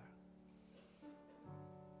Father.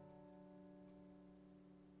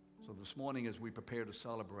 So this morning, as we prepare to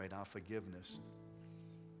celebrate our forgiveness,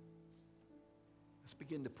 let's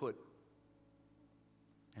begin to put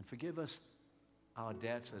and forgive us our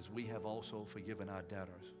debts as we have also forgiven our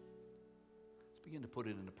debtors. Let's begin to put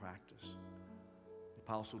it into practice. The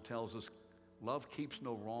apostle tells us, love keeps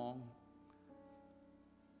no wrong.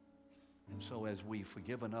 And so as we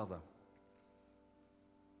forgive another,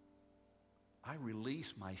 I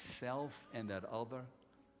release myself and that other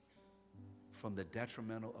from the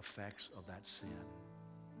detrimental effects of that sin.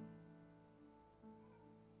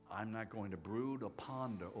 I'm not going to brood or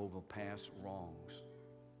ponder over past wrongs.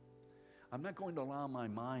 I'm not going to allow my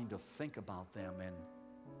mind to think about them and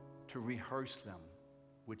to rehearse them,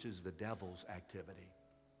 which is the devil's activity.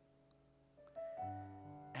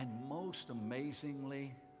 And most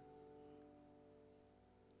amazingly,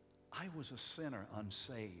 I was a sinner,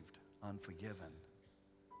 unsaved, unforgiven.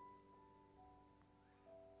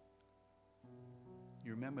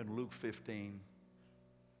 You remember in Luke 15,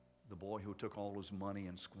 the boy who took all his money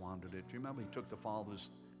and squandered it? Do you remember he took the father's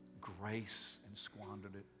grace and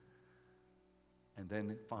squandered it. And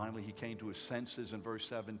then finally he came to his senses in verse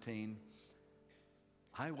 17.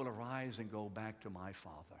 I will arise and go back to my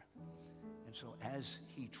father. And so as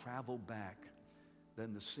he traveled back,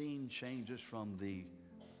 then the scene changes from the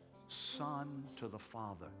son to the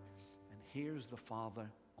father. And here's the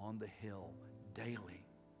father on the hill daily,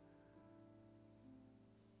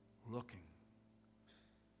 looking,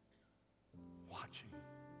 watching.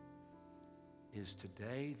 Is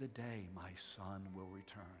today the day my son will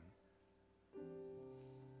return?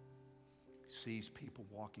 He sees people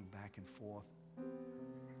walking back and forth.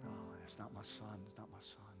 Oh, that's not my son. It's not my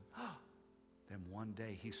son. Then one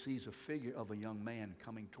day he sees a figure of a young man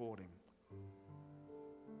coming toward him.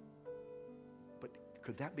 But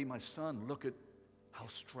could that be my son? Look at how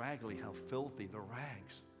straggly, how filthy, the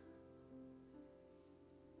rags.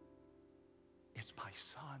 It's my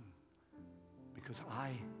son, because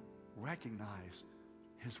I recognize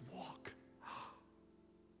his walk.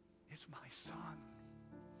 It's my son.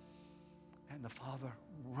 And the father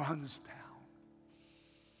runs down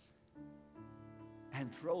and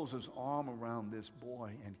throws his arm around this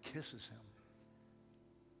boy and kisses him.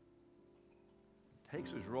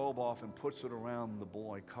 Takes his robe off and puts it around the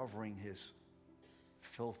boy, covering his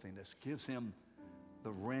filthiness. Gives him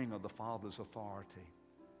the ring of the father's authority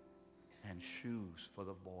and shoes for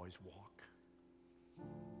the boy's walk.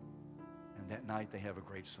 And that night they have a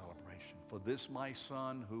great celebration. For this my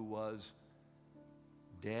son who was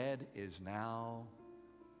dead is now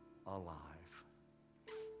alive.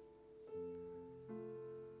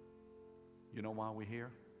 You know why we're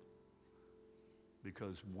here?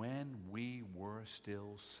 Because when we were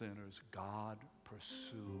still sinners, God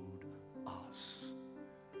pursued us.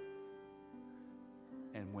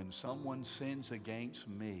 And when someone sins against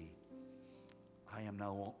me, I am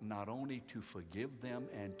now not only to forgive them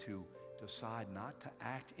and to decide not to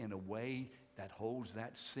act in a way that holds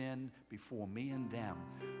that sin before me and them,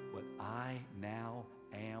 but I now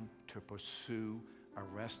am to pursue a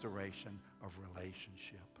restoration of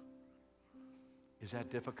relationship. Is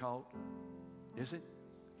that difficult? Is it?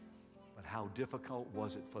 But how difficult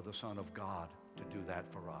was it for the Son of God to do that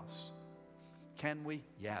for us? Can we?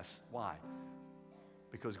 Yes. Why?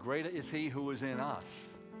 Because greater is He who is in us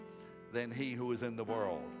than he who is in the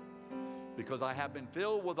world. Because I have been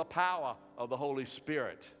filled with the power of the Holy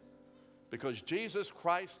Spirit. Because Jesus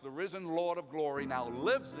Christ, the risen Lord of glory, now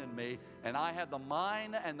lives in me, and I have the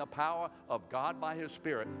mind and the power of God by His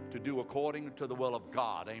Spirit to do according to the will of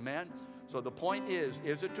God. Amen? So the point is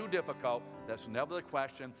it too difficult? That's never the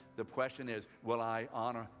question. The question is, will I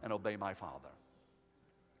honor and obey my Father?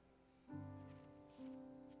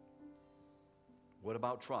 What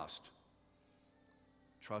about trust?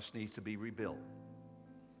 Trust needs to be rebuilt.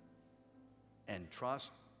 And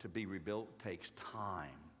trust to be rebuilt takes time.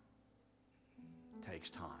 Takes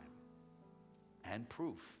time. And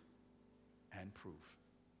proof. And proof.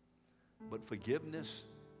 But forgiveness,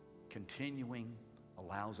 continuing,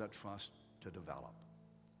 allows that trust to develop.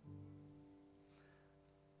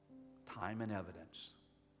 Time and evidence.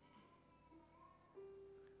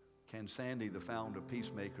 Ken Sandy, the founder of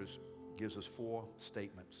Peacemakers, gives us 4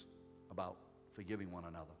 statements about forgiving one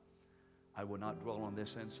another. I will not dwell on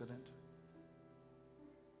this incident.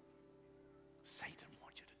 Satan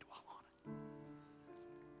wants you to dwell on it.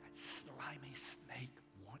 That slimy snake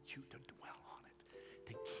wants you to dwell on it,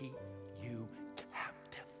 to keep you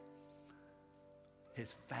captive.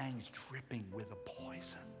 His fangs dripping with the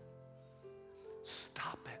poison.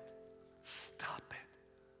 Stop it. Stop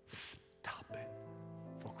it. Stop it.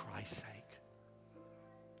 For Christ's sake.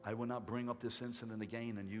 I will not bring up this incident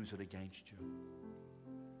again and use it against you.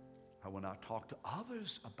 I will not talk to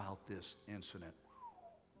others about this incident.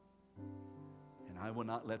 And I will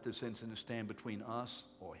not let this incident stand between us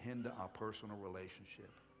or hinder our personal relationship.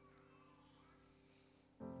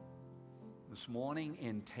 This morning,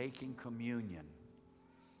 in taking communion,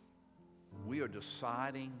 we are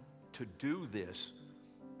deciding to do this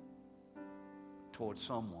towards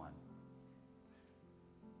someone.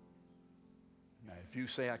 Now, if you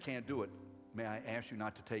say I can't do it, may I ask you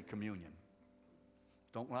not to take communion?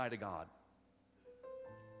 Don't lie to God.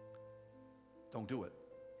 Don't do it.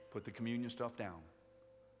 Put the communion stuff down.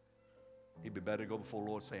 It'd be better to go before the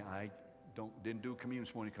Lord and say, I didn't do communion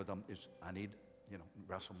this morning because I need,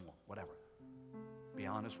 wrestle more, whatever. Be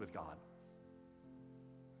honest with God.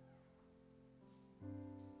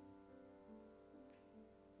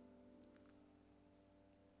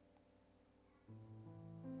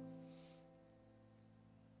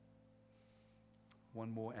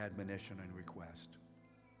 One more admonition and request.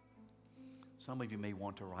 Some of you may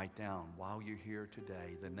want to write down while you're here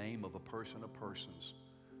today the name of a person or persons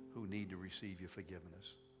who need to receive your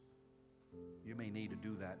forgiveness. You may need to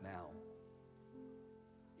do that now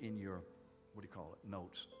in your,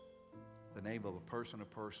 notes. The name of a person or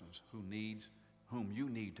persons whom you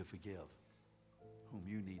need to forgive. Whom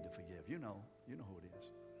you need to forgive. You know who it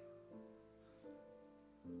is.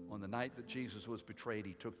 On the night that Jesus was betrayed,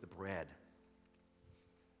 he took the bread.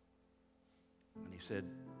 And he said,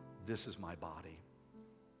 "This is my body,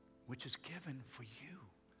 which is given for you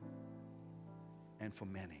and for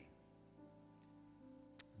many.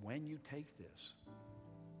 When you take this,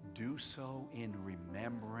 do so in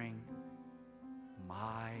remembering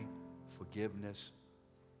my forgiveness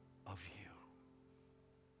of you."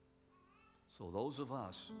 So those of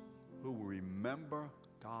us who will remember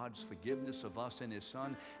God's forgiveness of us in his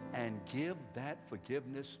Son and give that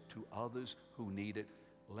forgiveness to others who need it,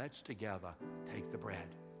 let's together take the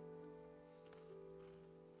bread.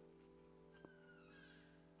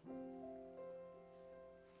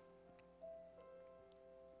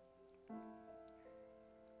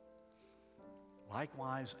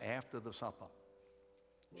 Likewise, after the supper,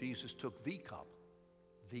 Jesus took the cup,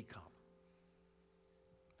 the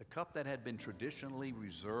cup that had been traditionally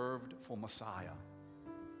reserved for Messiah.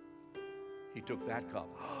 He took that cup,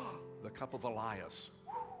 the cup of Elias,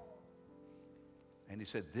 and he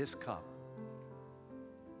said, "This cup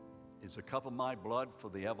is the cup of my blood for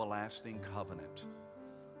the everlasting covenant."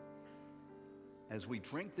 As we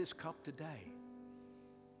drink this cup today,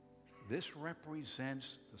 this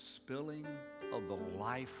represents the spilling of the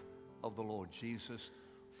life of the Lord Jesus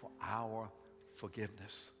for our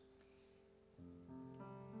forgiveness,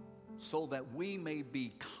 so that we may be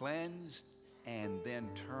cleansed and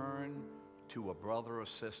then turn to a brother or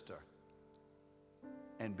sister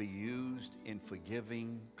and be used in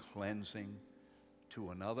forgiving, cleansing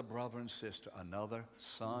to another brother and sister, another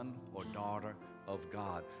son or daughter of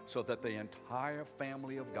God, so that the entire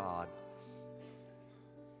family of God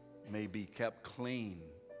may be kept clean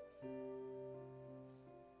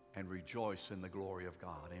and rejoice in the glory of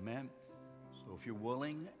God. Amen? So if you're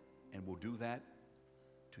willing and will do that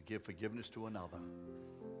to give forgiveness to another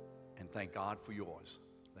and thank God for yours,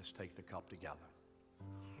 let's take the cup together.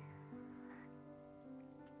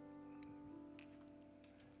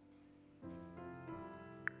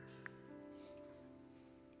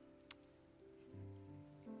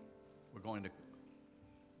 We're going to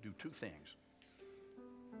do two things.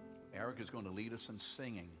 Eric is going to lead us in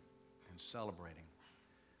singing and celebrating.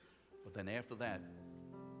 But then after that,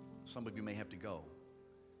 some of you may have to go.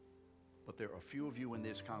 But there are a few of you in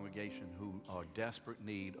this congregation who are in desperate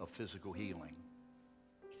need of physical healing.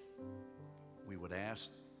 We would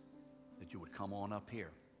ask that you would come on up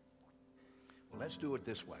here. Well, let's do it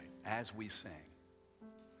this way. As we sing,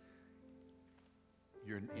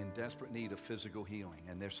 you're in desperate need of physical healing,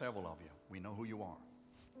 and there's several of you. We know who you are.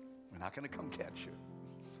 We're not going to come catch you.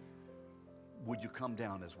 Would you come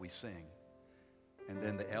down as we sing? And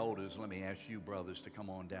then the elders, let me ask you brothers to come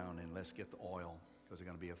on down and let's get the oil, because there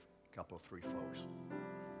are going to be a couple of 3 folks.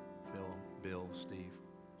 Phil, Bill, Steve.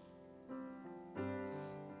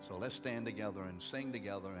 So let's stand together and sing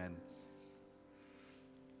together, and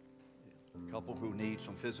a couple who need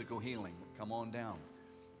some physical healing, come on down.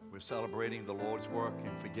 We're celebrating the Lord's work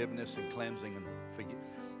in forgiveness and cleansing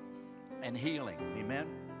and healing. Amen?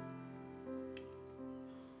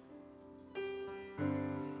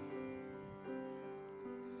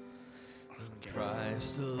 In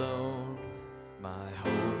Christ alone, my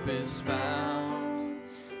hope is found.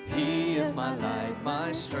 He is my light,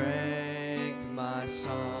 my strength, my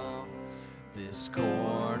song. This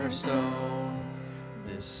cornerstone,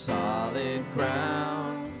 this solid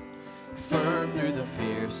ground, firm through the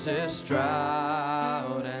fiercest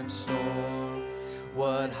drought and storm.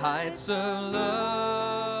 What heights of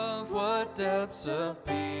love, what depths of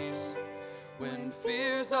peace, when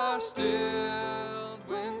fears are stilled,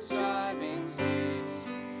 when striving cease.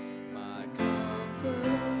 My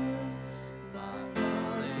comforter, my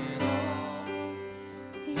all in all,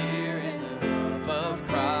 here in the love of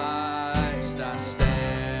Christ I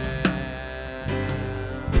stand.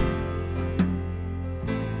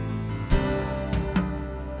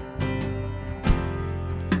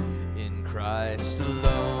 In Christ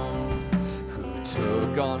alone, who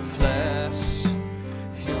took on flesh,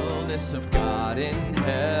 illness of God in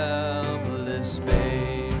helpless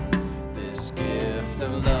babe, this gift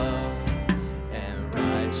of love and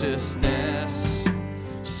righteousness,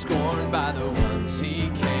 scorned by the ones he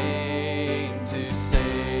came to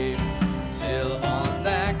save, till on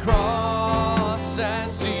that cross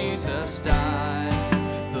as Jesus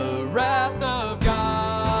died, the wrath of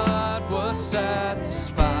God was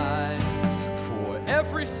satisfied for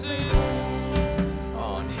every sin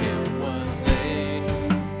on him.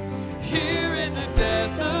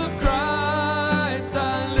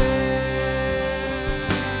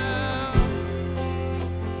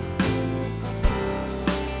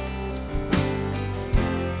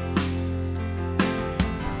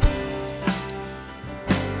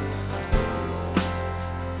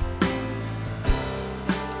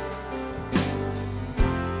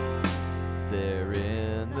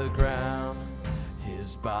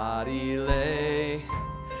 body lay,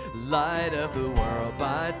 light of the world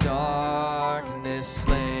by darkness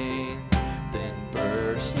slain, then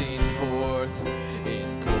bursting forth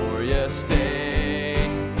in glorious day.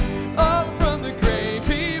 Up from the grave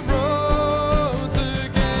he rose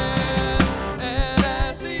again, and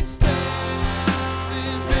as he stands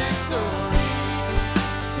in victory,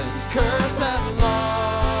 sin's curse has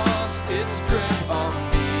lost its grip on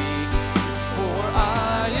me, for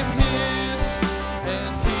I am his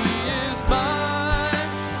and he is mine,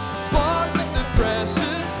 bought with the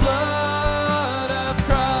precious blood of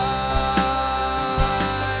Christ.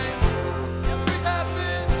 Yes, we have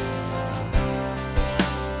been.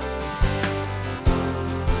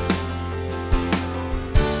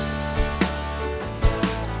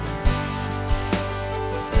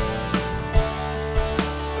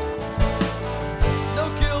 No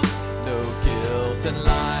guilt in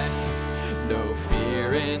life, no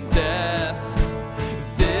fear in death.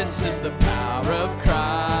 This is the power of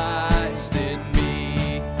Christ in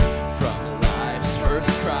me, from life's first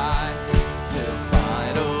cry till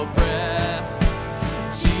final breath.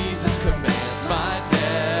 Jesus commands my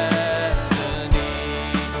destiny.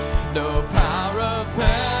 No power of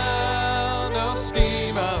hell, no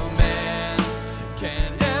scheme of man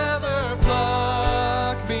can ever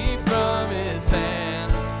pluck me from his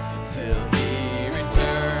hand till he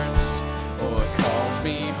returns or calls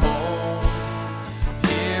me home.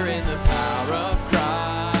 Here in the power of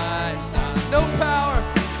Christ, no power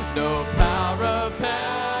of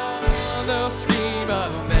hell, no scheme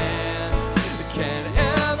of man can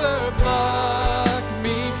ever pluck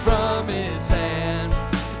me from his hand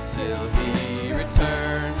till he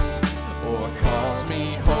returns or calls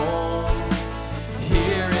me home.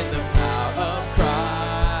 Here in the power of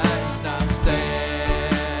Christ I stand.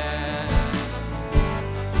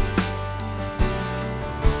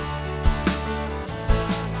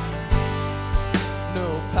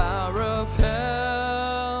 No power of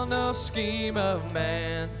hell, no scheme of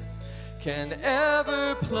man can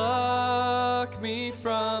ever pluck me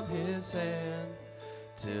from his hand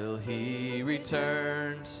till he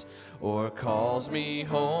returns or calls me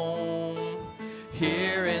home.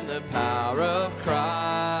 Here in the power of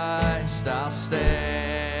Christ I'll stand.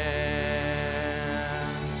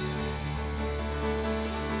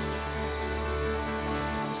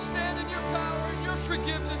 Stand in your power and your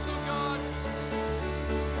forgiveness, oh God.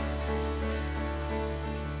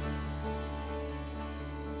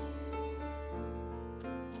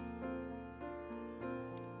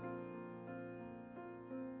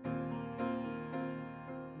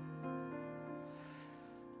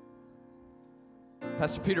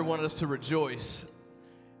 Pastor Peter wanted us to rejoice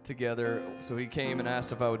together, so he came and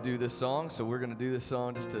asked if I would do this song. So we're going to do this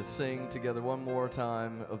song just to sing together one more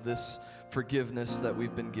time of this forgiveness that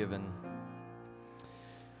we've been given.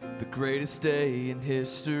 The greatest day in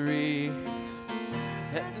history,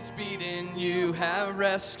 and the speed in you have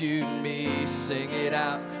rescued me. Sing it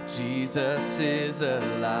out, Jesus is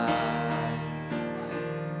alive.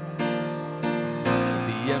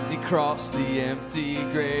 The empty cross, the empty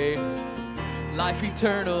grave, life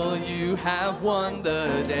eternal, you have won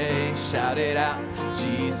the day. Shout it out,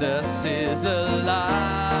 Jesus is alive.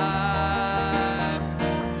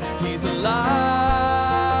 He's alive.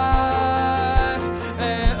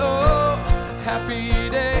 And oh, happy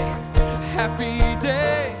day,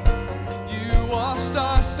 you washed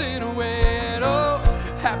our sin away. And oh,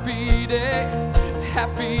 happy day,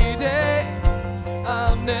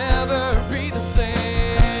 I'll never be the same.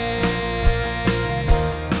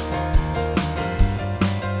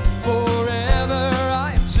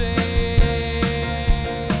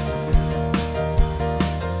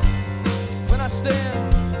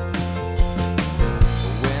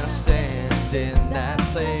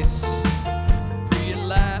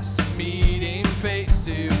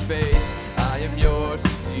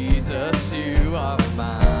 Jesus, you are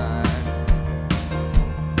mine.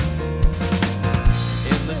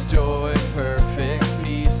 Endless joy, perfect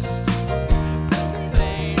peace. The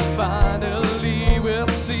pain finally will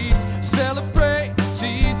cease. Celebrate,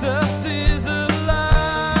 Jesus is alive.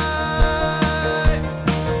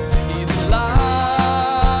 He's alive.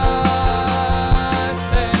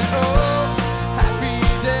 And oh, happy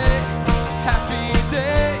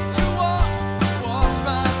day, you wash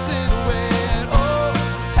my sin away. And oh,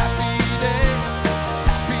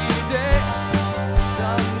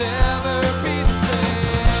 I'll never be the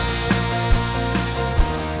same.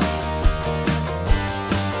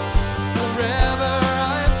 Forever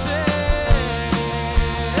I am changed.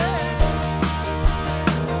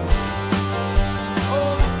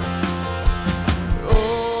 Oh,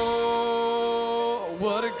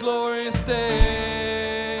 what a glorious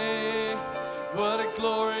day.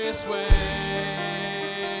 glorious way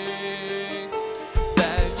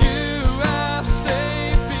that you have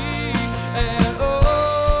saved me. And oh,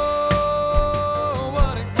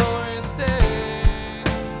 what a glorious day,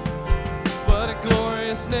 what a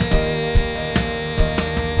glorious name.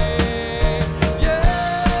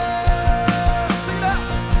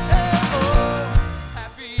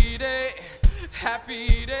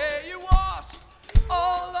 Happy day, you washed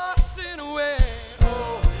all our sin away.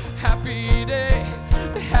 Oh, happy day,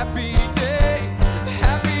 happy day,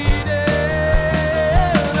 happy day.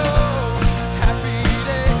 Oh, happy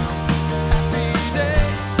day,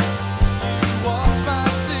 you washed my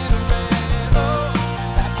sin away. Oh,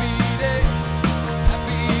 happy day,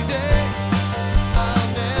 I'll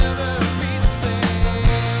never be the same.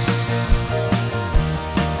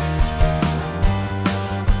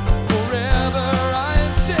 Forever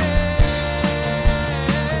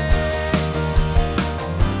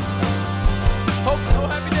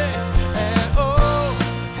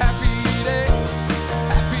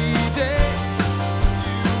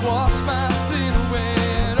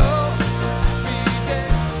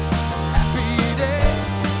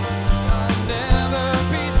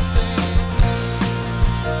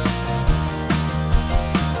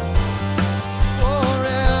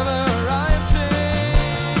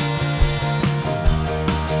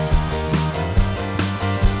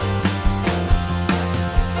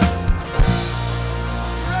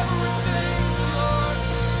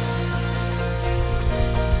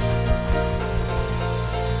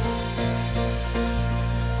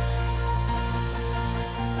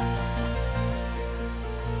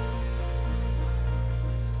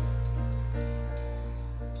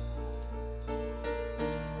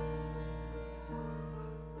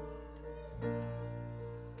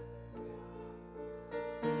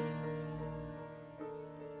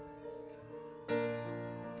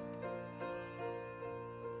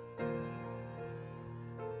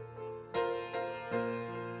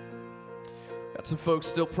got some folks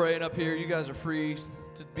still praying up here. You guys are free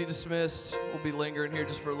to be dismissed. We'll be lingering here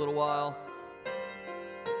just for a little while.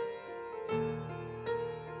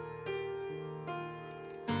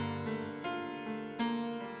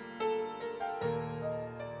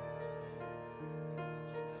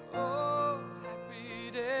 Oh, happy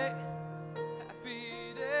day,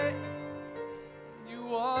 you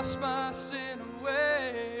wash my sin away.